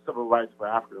full civil rights for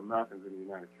African Americans in the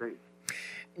United States.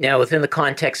 Now, within the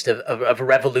context of a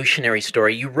revolutionary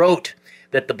story, you wrote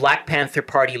that the Black Panther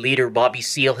Party leader, Bobby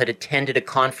Seale, had attended a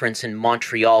conference in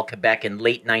Montreal, Quebec in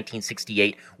late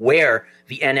 1968, where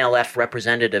the NLF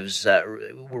representatives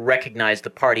recognized the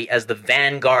party as the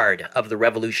vanguard of the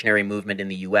revolutionary movement in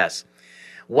the U.S.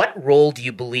 What role do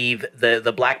you believe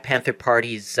the Black Panther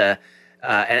Party's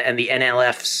and the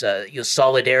NLF's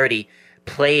solidarity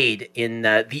played in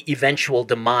the eventual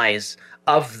demise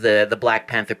of the Black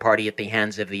Panther Party at the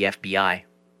hands of the FBI?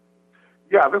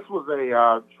 Yeah, this was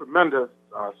a tremendous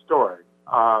story.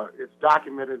 It's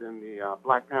documented in the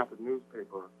Black Panther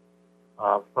newspaper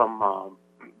from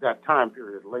that time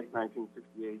period, late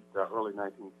 1968, early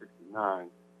 1969.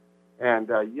 And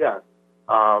yes,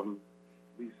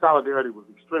 the solidarity was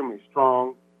extremely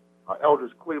strong.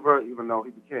 Eldridge Cleaver, even though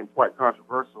he became quite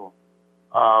controversial,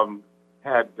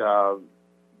 had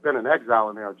been in exile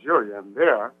in Algeria, and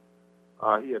there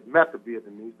he had met the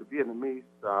Vietnamese. The Vietnamese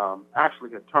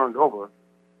actually had turned over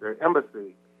their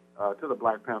embassy to the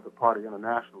Black Panther Party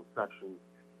International section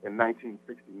in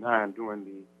 1969 during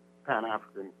the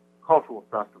Pan-African Cultural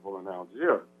Festival in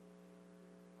Algiers.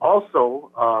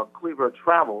 Also, Cleaver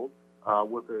traveled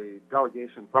with a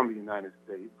delegation from the United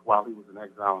States while he was in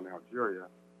exile in Algeria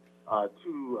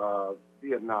to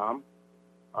Vietnam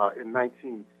in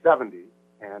 1970,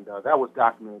 and that was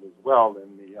documented as well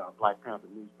in the Black Panther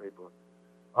newspaper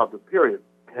of the period.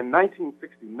 In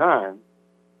 1969,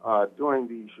 during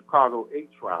the Chicago 8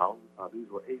 trial, these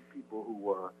were 8 people who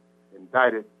were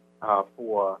indicted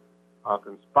for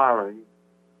conspiring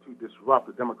to disrupt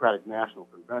the Democratic National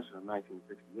Convention in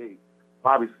 1968.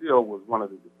 Bobby Seale was one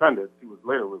of the defendants. He was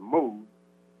later removed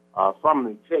from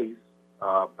the case,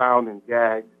 bound and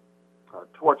gagged,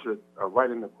 tortured right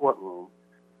in the courtroom.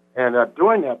 And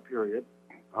during that period,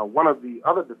 one of the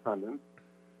other defendants,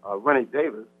 Rennie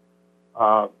Davis,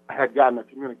 had gotten a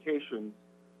communication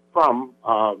from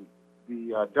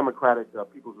the Democratic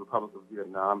People's Republic of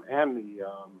Vietnam and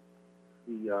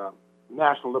the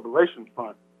National Liberation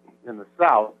Front in the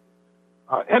South,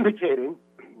 indicating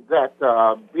that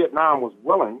Vietnam was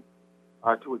willing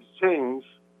to exchange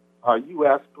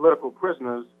U.S. political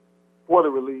prisoners for the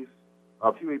release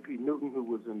of Huey P. Newton, who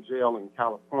was in jail in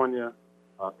California,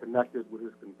 connected with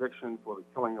his conviction for the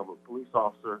killing of a police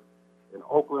officer in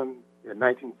Oakland in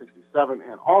 1967,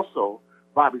 and also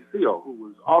Bobby Seale, who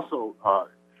was also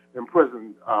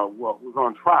imprisoned, was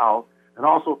on trial, and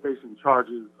also facing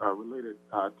charges related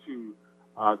to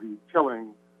the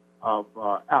killing of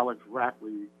Alex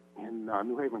Rackley in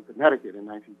New Haven, Connecticut in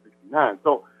 1969.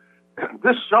 So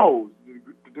this shows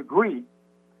the degree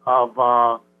of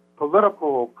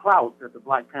political clout that the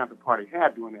Black Panther Party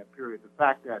had during that period. The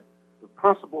fact that the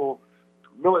principal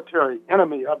military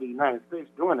enemy of the United States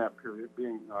during that period,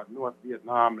 being North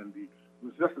Vietnam and the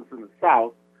resistance in the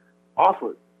South,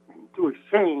 offered to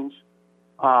exchange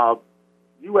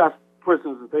U.S.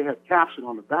 prisoners that they had captured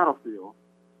on the battlefield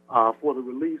for the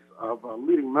release of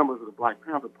leading members of the Black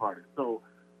Panther Party. So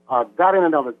that in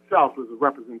and of itself is a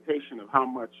representation of how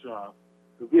much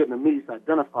the Vietnamese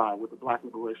identify with the Black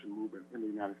liberation movement in the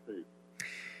United States.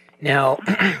 Now,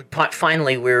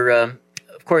 finally, we're,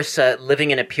 of course,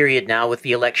 living in a period now with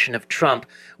the election of Trump.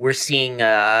 We're seeing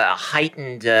a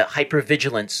heightened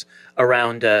hypervigilance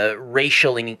around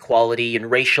racial inequality and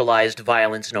racialized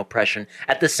violence and oppression,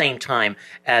 at the same time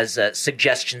as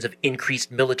suggestions of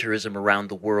increased militarism around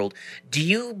the world. Do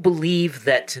you believe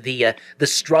that the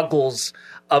struggles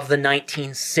of the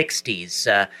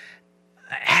 1960s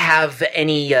have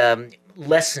any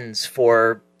lessons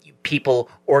for people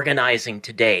organizing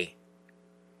today?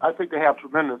 I think they have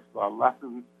tremendous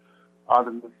lessons.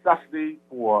 The necessity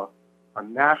for a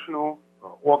national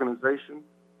organization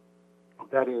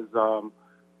that is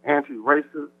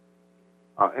anti-racist,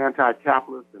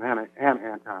 anti-capitalist, and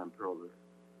anti-imperialist.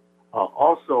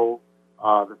 Also,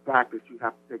 the fact that you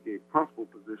have to take a principled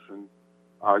position,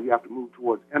 you have to move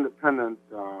towards independent,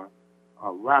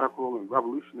 radical, and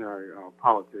revolutionary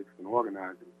politics and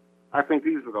organizing. I think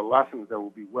these are the lessons that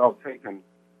will be well taken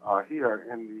here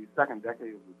in the second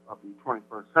decade of the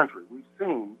 21st century. We've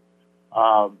seen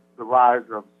the rise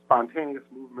of spontaneous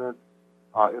movements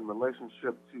in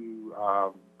relationship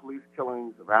to police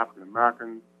killings of African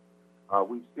Americans.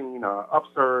 We've seen an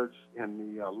upsurge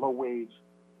in the low-wage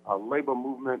labor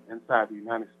movement inside the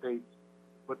United States.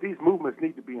 But these movements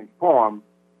need to be informed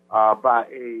by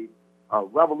a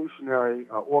revolutionary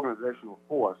organizational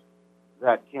force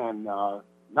that can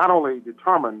not only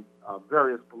determine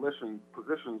various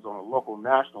positions on a local,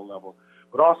 national level,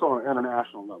 but also on an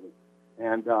international level.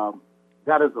 And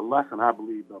that is a lesson, I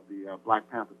believe, of the Black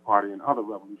Panther Party and other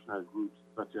revolutionary groups,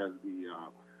 such as the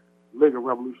League of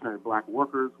Revolutionary Black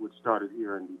Workers, which started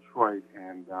here in Detroit,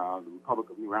 and the Republic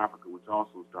of New Africa, which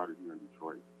also started here in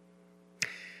Detroit.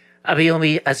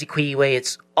 Abayomi Azikiwe,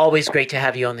 it's always great to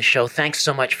have you on the show. Thanks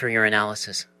so much for your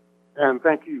analysis. And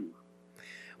thank you.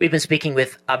 We've been speaking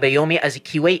with Abayomi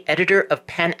Azikiwe, editor of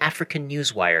Pan-African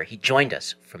Newswire. He joined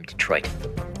us from Detroit.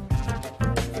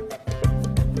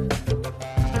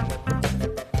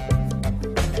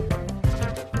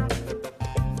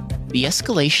 The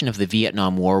escalation of the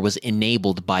Vietnam War was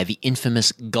enabled by the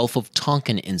infamous Gulf of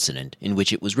Tonkin incident, in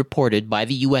which it was reported by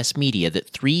the U.S. media that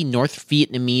 3 North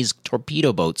Vietnamese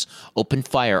torpedo boats opened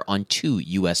fire on 2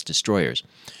 U.S. destroyers.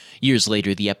 Years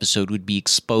later, the episode would be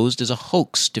exposed as a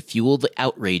hoax to fuel the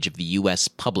outrage of the U.S.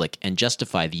 public and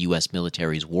justify the U.S.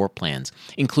 military's war plans,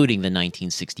 including the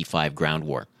 1965 ground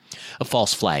war. A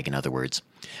false flag, in other words.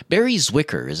 Barry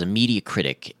Zwicker is a media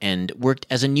critic and worked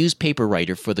as a newspaper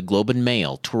writer for the Globe and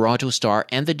Mail, Toronto Star,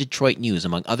 and the Detroit News,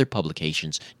 among other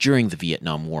publications, during the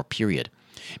Vietnam War period.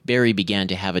 Barry began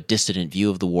to have a dissident view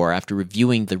of the war after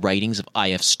reviewing the writings of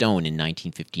I.F. Stone in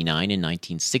 1959 and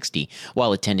 1960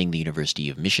 while attending the University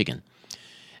of Michigan.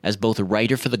 As both a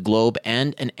writer for the Globe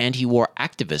and an anti-war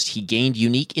activist, he gained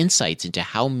unique insights into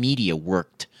how media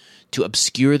worked to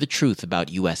obscure the truth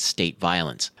about U.S. state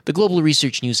violence. The Global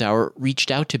Research News Hour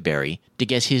reached out to Barry to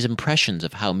get his impressions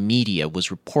of how media was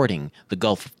reporting the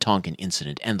Gulf of Tonkin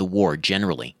incident and the war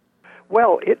generally.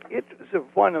 Well, it is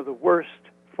one of the worst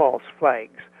false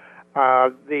flags,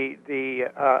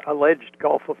 the alleged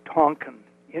Gulf of Tonkin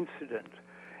incident.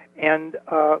 And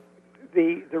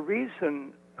the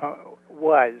reason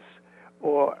was,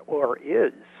 or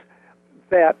is,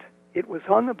 that it was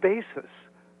on the basis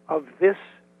of this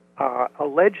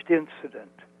alleged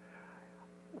incident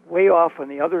way off on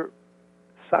the other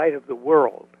side of the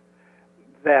world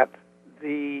that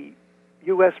the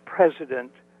U.S.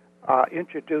 president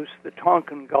introduced the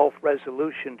Tonkin Gulf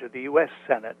Resolution to the U.S.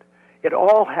 Senate. It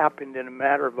all happened in a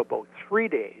matter of about 3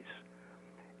 days,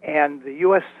 and the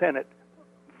U.S. Senate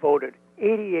voted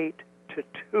 88-2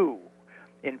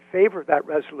 in favor of that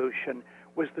resolution.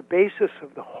 Was the basis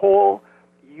of the whole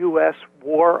U.S.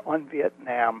 war on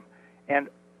Vietnam and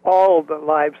all the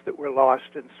lives that were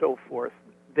lost and so forth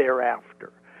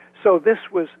thereafter. So this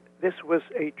was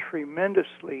a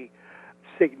tremendously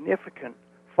significant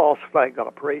false flag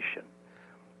operation.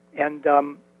 And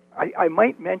I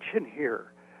might mention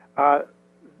here,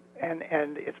 and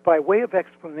it's by way of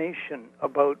explanation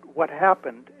about what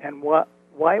happened and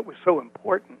why it was so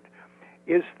important,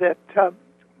 is that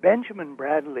Benjamin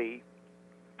Bradlee,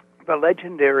 the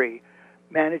legendary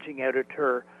managing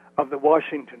editor of the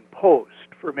Washington Post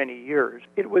for many years,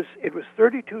 it was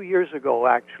 32 years ago,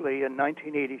 actually, in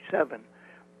 1987,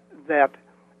 that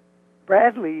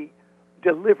Bradlee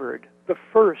delivered the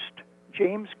first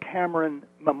James Cameron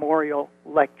Memorial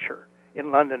Lecture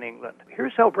in London, England.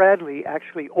 Here's how Bradlee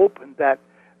actually opened that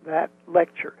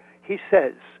lecture. He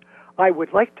says, "I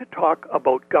would like to talk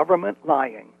about government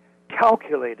lying,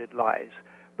 calculated lies,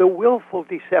 the willful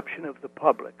deception of the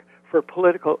public for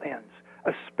political ends,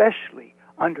 especially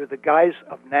under the guise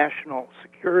of national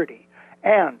security,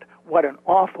 and what an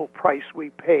awful price we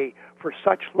pay for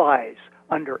such lies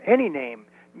under any name: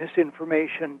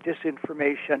 misinformation,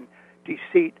 disinformation,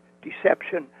 deceit,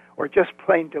 deception, or just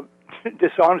plain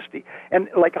dishonesty." And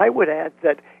I would add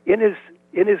that in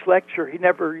his lecture, he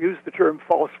never used the term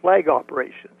false flag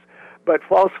operations, but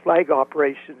false flag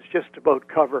operations just about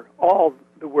cover all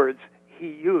the words he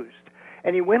used.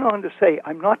 And he went on to say,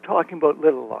 "I'm not talking about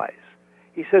little lies."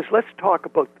 He says, "Let's talk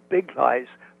about the big lies,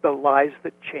 the lies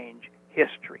that change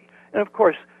history." And of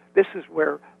course, this is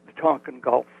where the Tonkin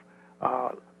Gulf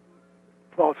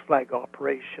false flag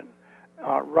operation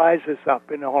rises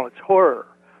up in all its horror.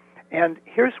 And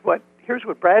here's what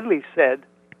Bradlee said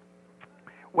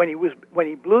when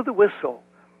he blew the whistle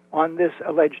on this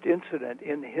alleged incident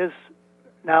in his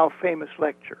now famous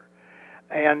lecture.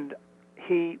 And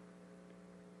he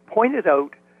pointed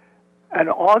out an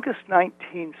August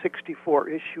 1964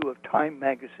 issue of Time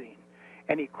magazine,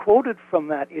 and he quoted from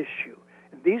that issue.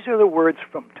 And these are the words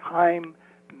from Time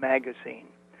magazine: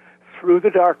 "Through the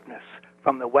darkness,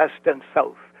 from the west and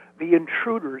south, the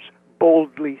intruders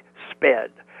boldly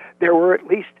sped. There were at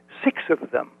least 6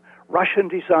 of them,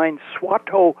 Russian-designed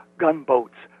Swatow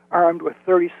gunboats armed with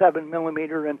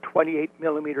 37mm and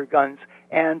 28mm guns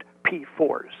and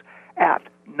P4s. At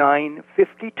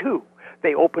 9:52,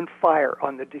 they opened fire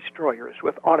on the destroyers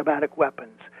with automatic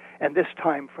weapons, and this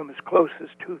time from as close as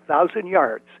 2,000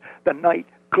 yards. The night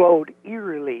glowed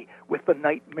eerily with the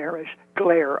nightmarish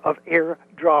glare of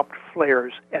air-dropped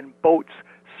flares and boats'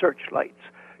 searchlights.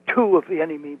 2 of the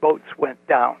enemy boats went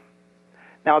down."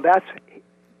 Now that's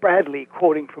Bradlee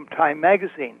quoting from Time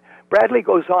magazine. Bradlee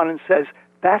goes on and says,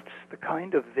 "That's the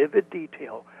kind of vivid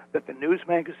detail that the news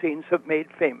magazines have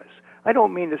made famous. I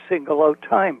don't mean to single out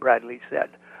Time," Bradlee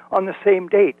said. "On the same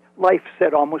date, Life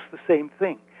said almost the same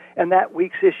thing. And that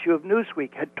week's issue of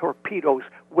Newsweek had torpedoes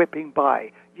whipping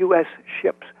by, U.S.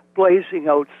 ships blazing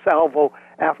out salvo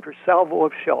after salvo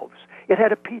of shells. It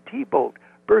had a PT boat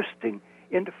bursting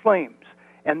into flames."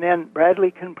 And then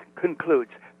Bradlee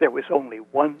concludes, "There was only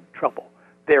one trouble.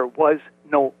 There was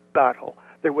no battle.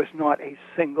 There was not a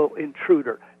single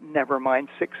intruder, never mind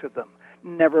 6 of them.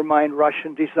 Never mind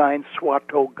Russian-designed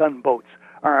Swatow gunboats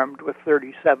armed with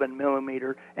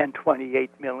 37mm and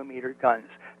 28mm guns.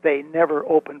 They never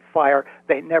opened fire.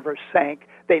 They never sank.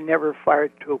 They never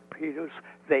fired torpedoes.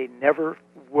 They never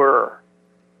were."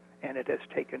 And it has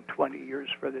taken 20 years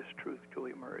for this truth to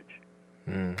emerge.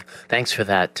 Thanks for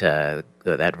that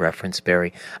reference,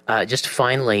 Barry. Just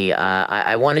finally,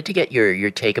 I wanted to get your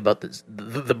take about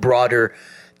the broader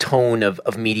tone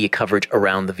of media coverage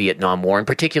around the Vietnam War, in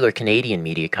particular Canadian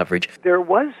media coverage. There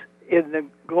was in the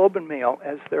Globe and Mail,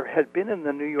 as there had been in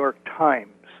the New York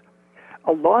Times,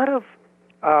 a lot of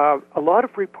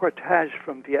reportage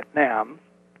from Vietnam,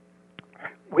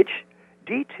 which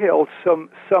detailed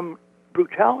some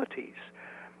brutalities.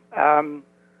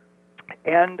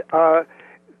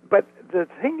 But the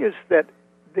thing is that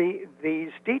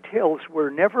these details were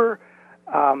never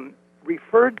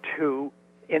referred to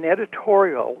in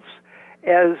editorials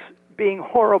as being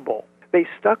horrible. They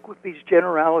stuck with these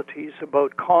generalities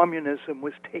about communism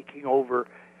was taking over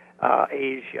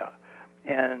Asia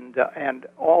and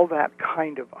all that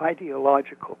kind of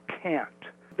ideological cant.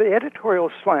 The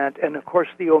editorial slant and, of course,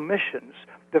 the omissions,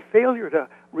 the failure to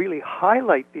really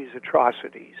highlight these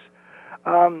atrocities,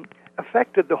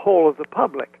 affected the whole of the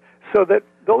public. So that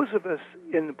those of us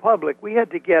in the public, we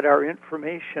had to get our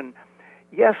information,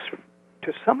 yes,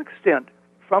 to some extent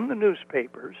from the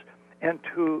newspapers, and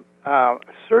to a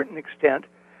certain extent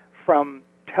from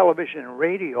television and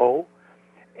radio,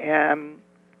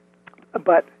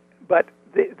 but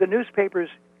the newspapers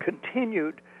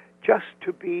continued just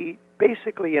to be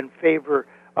basically in favor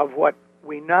of what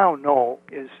we now know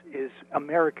is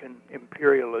American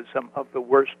imperialism of the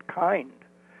worst kind.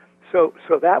 So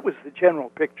that was the general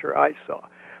picture I saw.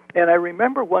 And I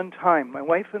remember one time my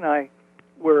wife and I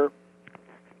were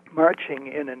marching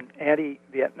in an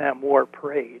anti-Vietnam War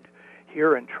parade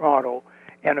here in Toronto,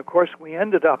 and of course we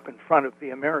ended up in front of the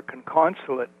American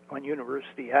consulate on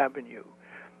University Avenue,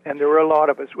 and there were a lot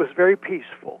of us. It was very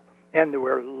peaceful, and there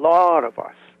were a lot of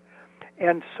us.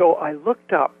 And so I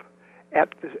looked up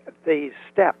at the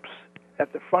steps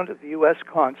at the front of the U.S.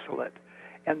 consulate,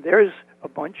 and there's a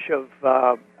bunch of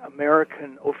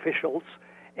American officials,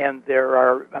 and there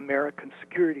are American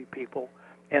security people,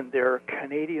 and there are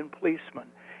Canadian policemen.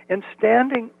 And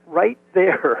standing right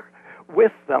there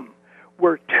with them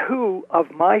were two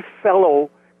of my fellow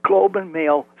Globe and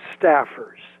Mail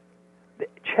staffers,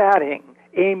 chatting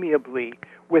amiably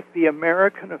with the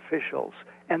American officials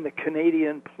and the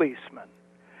Canadian policemen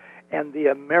and the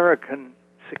American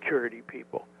security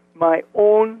people, my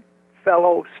own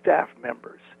fellow staff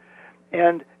members.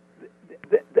 And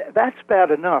that's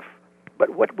bad enough,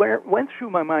 but what went through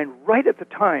my mind right at the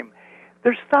time,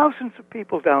 there's thousands of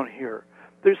people down here.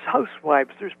 There's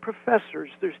housewives, there's professors,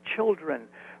 there's children,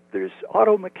 there's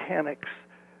auto mechanics,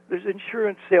 there's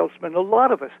insurance salesmen, a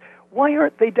lot of us. Why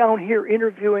aren't they down here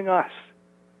interviewing us?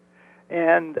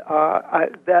 And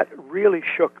that really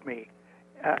shook me,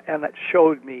 and it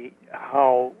showed me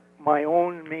how my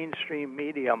own mainstream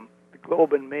medium, the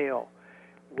Globe and Mail,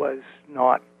 was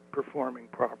not performing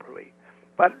properly.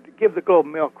 But give the Globe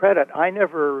and Mail credit, I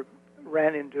never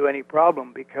ran into any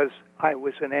problem because I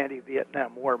was an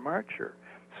anti-Vietnam War marcher.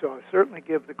 So I certainly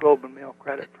give the Globe and Mail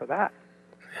credit for that.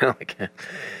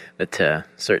 But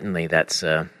certainly that's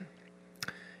an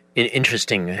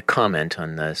interesting comment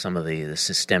on some of the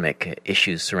systemic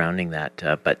issues surrounding that.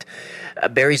 But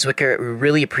Barry Zwicker,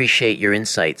 really appreciate your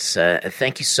insights.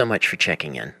 Thank you so much for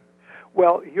checking in.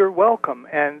 Well, you're welcome,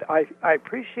 and I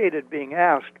appreciated being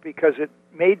asked because it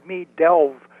made me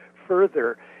delve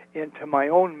further into my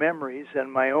own memories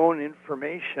and my own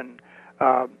information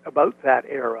about that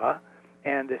era,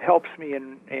 and it helps me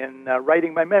in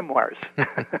writing my memoirs.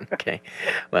 Okay,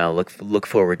 well, look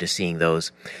forward to seeing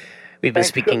those. We've been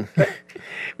speaking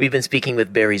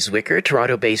with Barry Zwicker,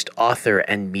 Toronto-based author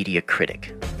and media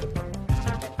critic.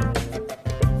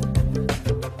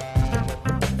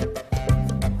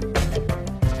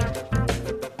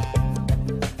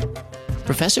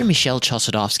 Professor Michel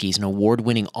Chossudovsky is an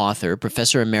award-winning author,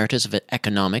 professor emeritus of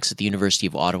economics at the University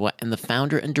of Ottawa, and the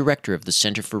founder and director of the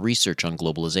Center for Research on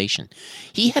Globalization.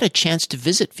 He had a chance to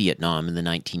visit Vietnam in the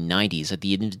 1990s at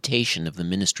the invitation of the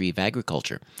Ministry of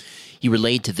Agriculture. He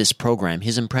relayed to this program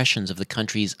his impressions of the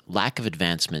country's lack of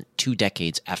advancement 2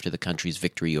 decades after the country's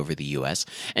victory over the U.S.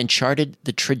 and charted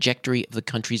the trajectory of the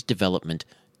country's development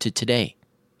to today.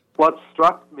 What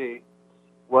struck me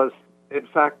was, in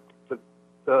fact,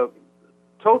 the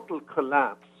total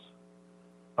collapse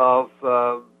of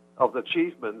the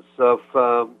achievements of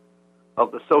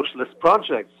the socialist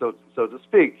project, so to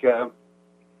speak.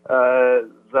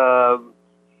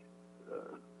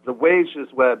 The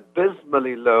wages were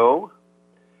abysmally low.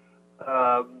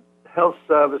 Health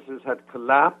services had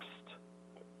collapsed,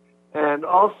 and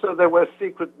also there were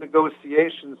secret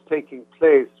negotiations taking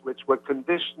place, which were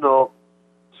conditional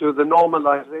to the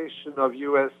normalization of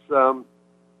U.S.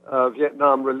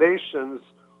 Vietnam relations,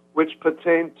 which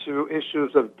pertained to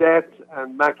issues of debt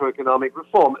and macroeconomic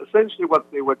reform. Essentially what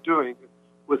they were doing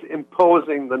was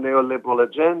imposing the neoliberal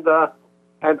agenda,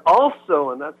 and also,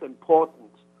 and that's important,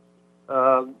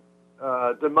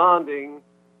 demanding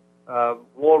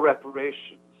war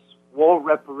reparations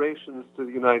to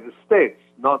the United States,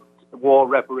 not war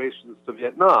reparations to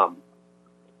Vietnam.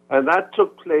 And that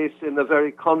took place in a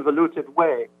very convoluted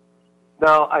way.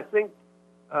 Now, I think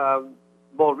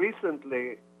more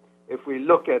recently, if we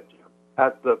look at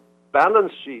the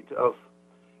balance sheet of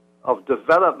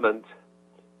development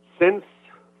since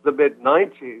the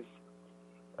mid-90s,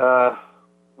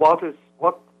 what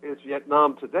is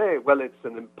Vietnam today? Well, it's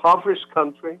an impoverished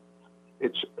country.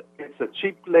 It's a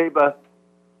cheap labor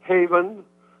haven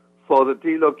for the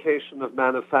delocation of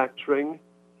manufacturing.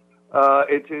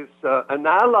 It is an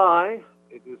ally.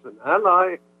 It is an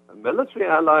ally, a military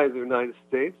ally of the United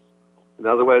States. In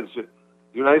other words, the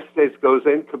United States goes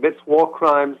in, commits war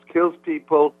crimes, kills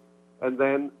people, and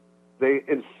then they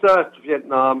insert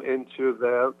Vietnam into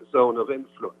their zone of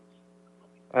influence.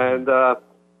 And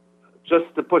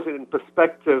just to put it in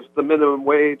perspective, the minimum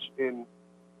wage in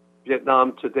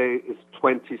Vietnam today is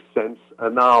 20 cents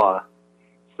an hour.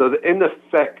 So in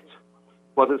effect,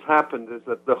 what has happened is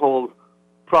that the whole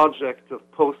project of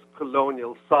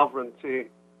post-colonial sovereignty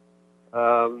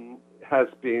has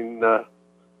been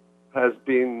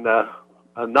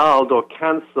annulled or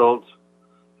cancelled,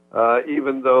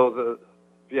 even though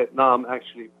Vietnam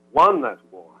actually won that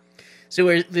war.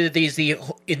 So there's the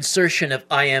insertion of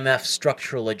IMF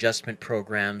structural adjustment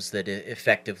programs that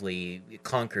effectively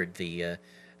conquered the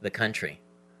country.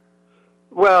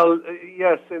 Well,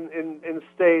 yes, in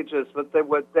stages, but there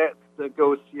were debt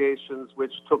negotiations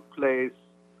which took place,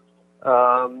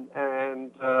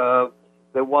 and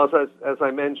there was, as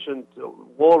I mentioned,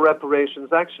 war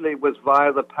reparations. Actually, it was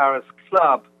via the Paris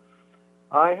Club.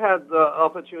 I had the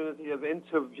opportunity of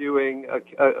interviewing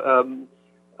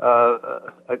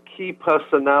a key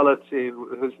personality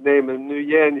whose name is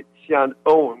Nguyen Xuan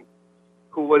Oanh,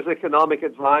 who was economic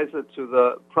advisor to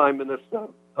the Prime Minister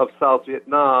of South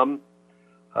Vietnam,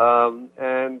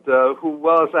 and who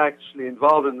was actually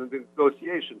involved in the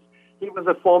negotiations. He was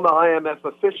a former IMF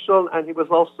official, and he was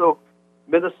also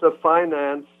Minister of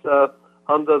Finance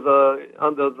under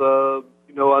the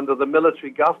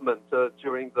military government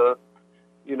during the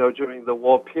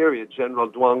war period, General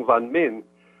Duong Van Minh.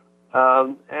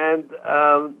 I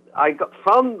got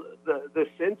from this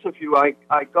interview, I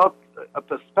got a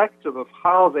perspective of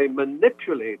how they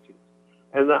manipulated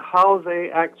and how they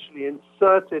actually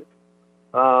inserted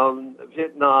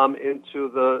Vietnam into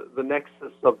the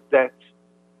nexus of debt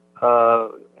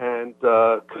and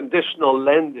conditional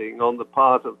lending on the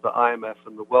part of the IMF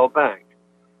and the World Bank.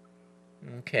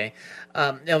 Okay.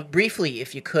 Now, briefly,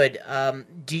 if you could,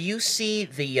 do you see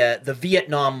the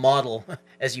Vietnam model,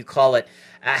 as you call it,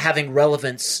 having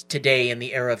relevance today in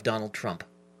the era of Donald Trump?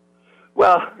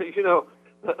 Well,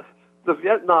 the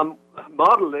Vietnam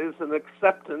model is an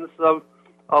acceptance of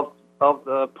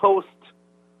the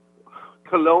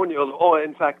post-colonial, or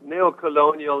in fact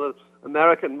neo-colonial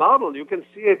American model. You can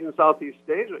see it in Southeast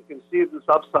Asia. You can see it in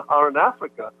Sub-Saharan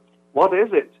Africa. What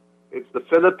is it? It's the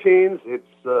Philippines, it's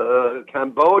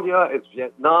Cambodia, it's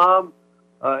Vietnam,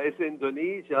 it's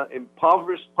Indonesia,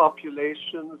 impoverished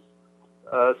populations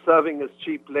serving as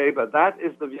cheap labor. That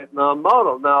is the Vietnam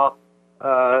model. Now,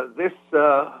 this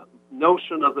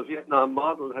notion of the Vietnam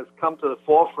model has come to the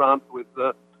forefront with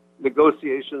the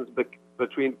negotiations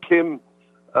between Kim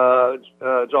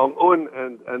Jong-un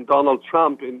and Donald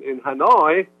Trump in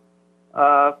Hanoi.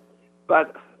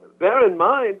 But bear in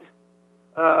mind,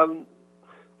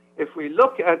 if we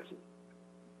look at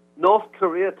North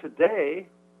Korea today,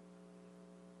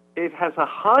 it has a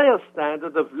higher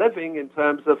standard of living in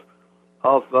terms of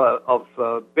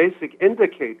basic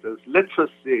indicators,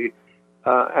 literacy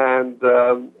and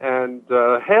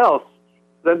health,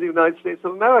 than the United States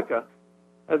of America.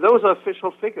 And those are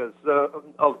official figures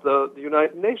of the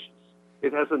United Nations.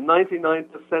 It has a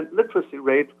 99% literacy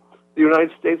rate. The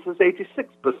United States has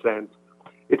 86%.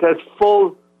 It has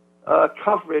full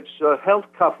coverage, health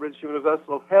coverage,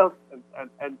 universal health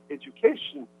and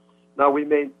education. Now, we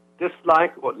may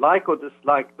dislike or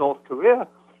dislike North Korea,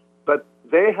 but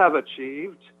they have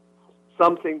achieved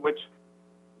something which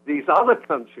these other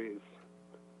countries,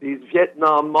 these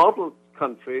Vietnam model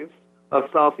countries of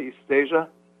Southeast Asia,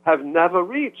 have never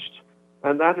reached,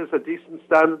 and that is a decent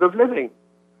standard of living.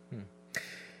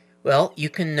 Well, you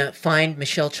can find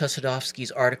Michel Chossudovsky's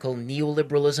article,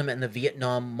 Neoliberalism and the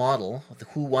Vietnam Model,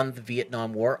 Who Won the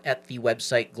Vietnam War, at the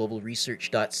website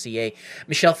globalresearch.ca.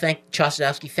 Michel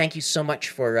Chossudovsky, thank you so much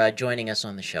for joining us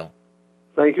on the show.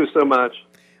 Thank you so much.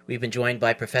 We've been joined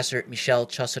by Professor Michel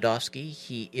Chossudovsky.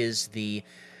 He is the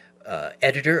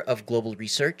editor of Global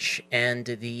Research and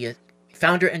the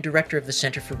founder and director of the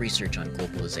Center for Research on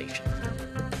Globalization.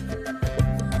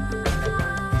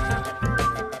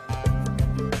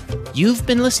 You've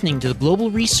been listening to the Global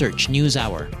Research News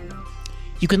Hour.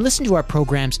 You can listen to our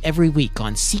programs every week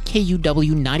on CKUW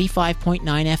 95.9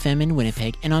 FM in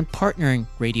Winnipeg and on partnering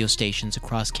radio stations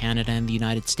across Canada and the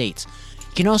United States.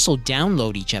 You can also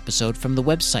download each episode from the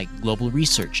website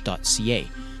globalresearch.ca.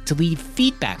 To leave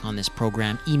feedback on this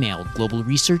program, email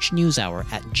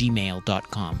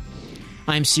globalresearchnewshour@gmail.com.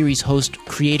 I'm series host,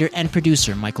 creator, and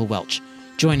producer Michael Welch.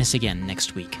 Join us again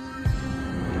next week.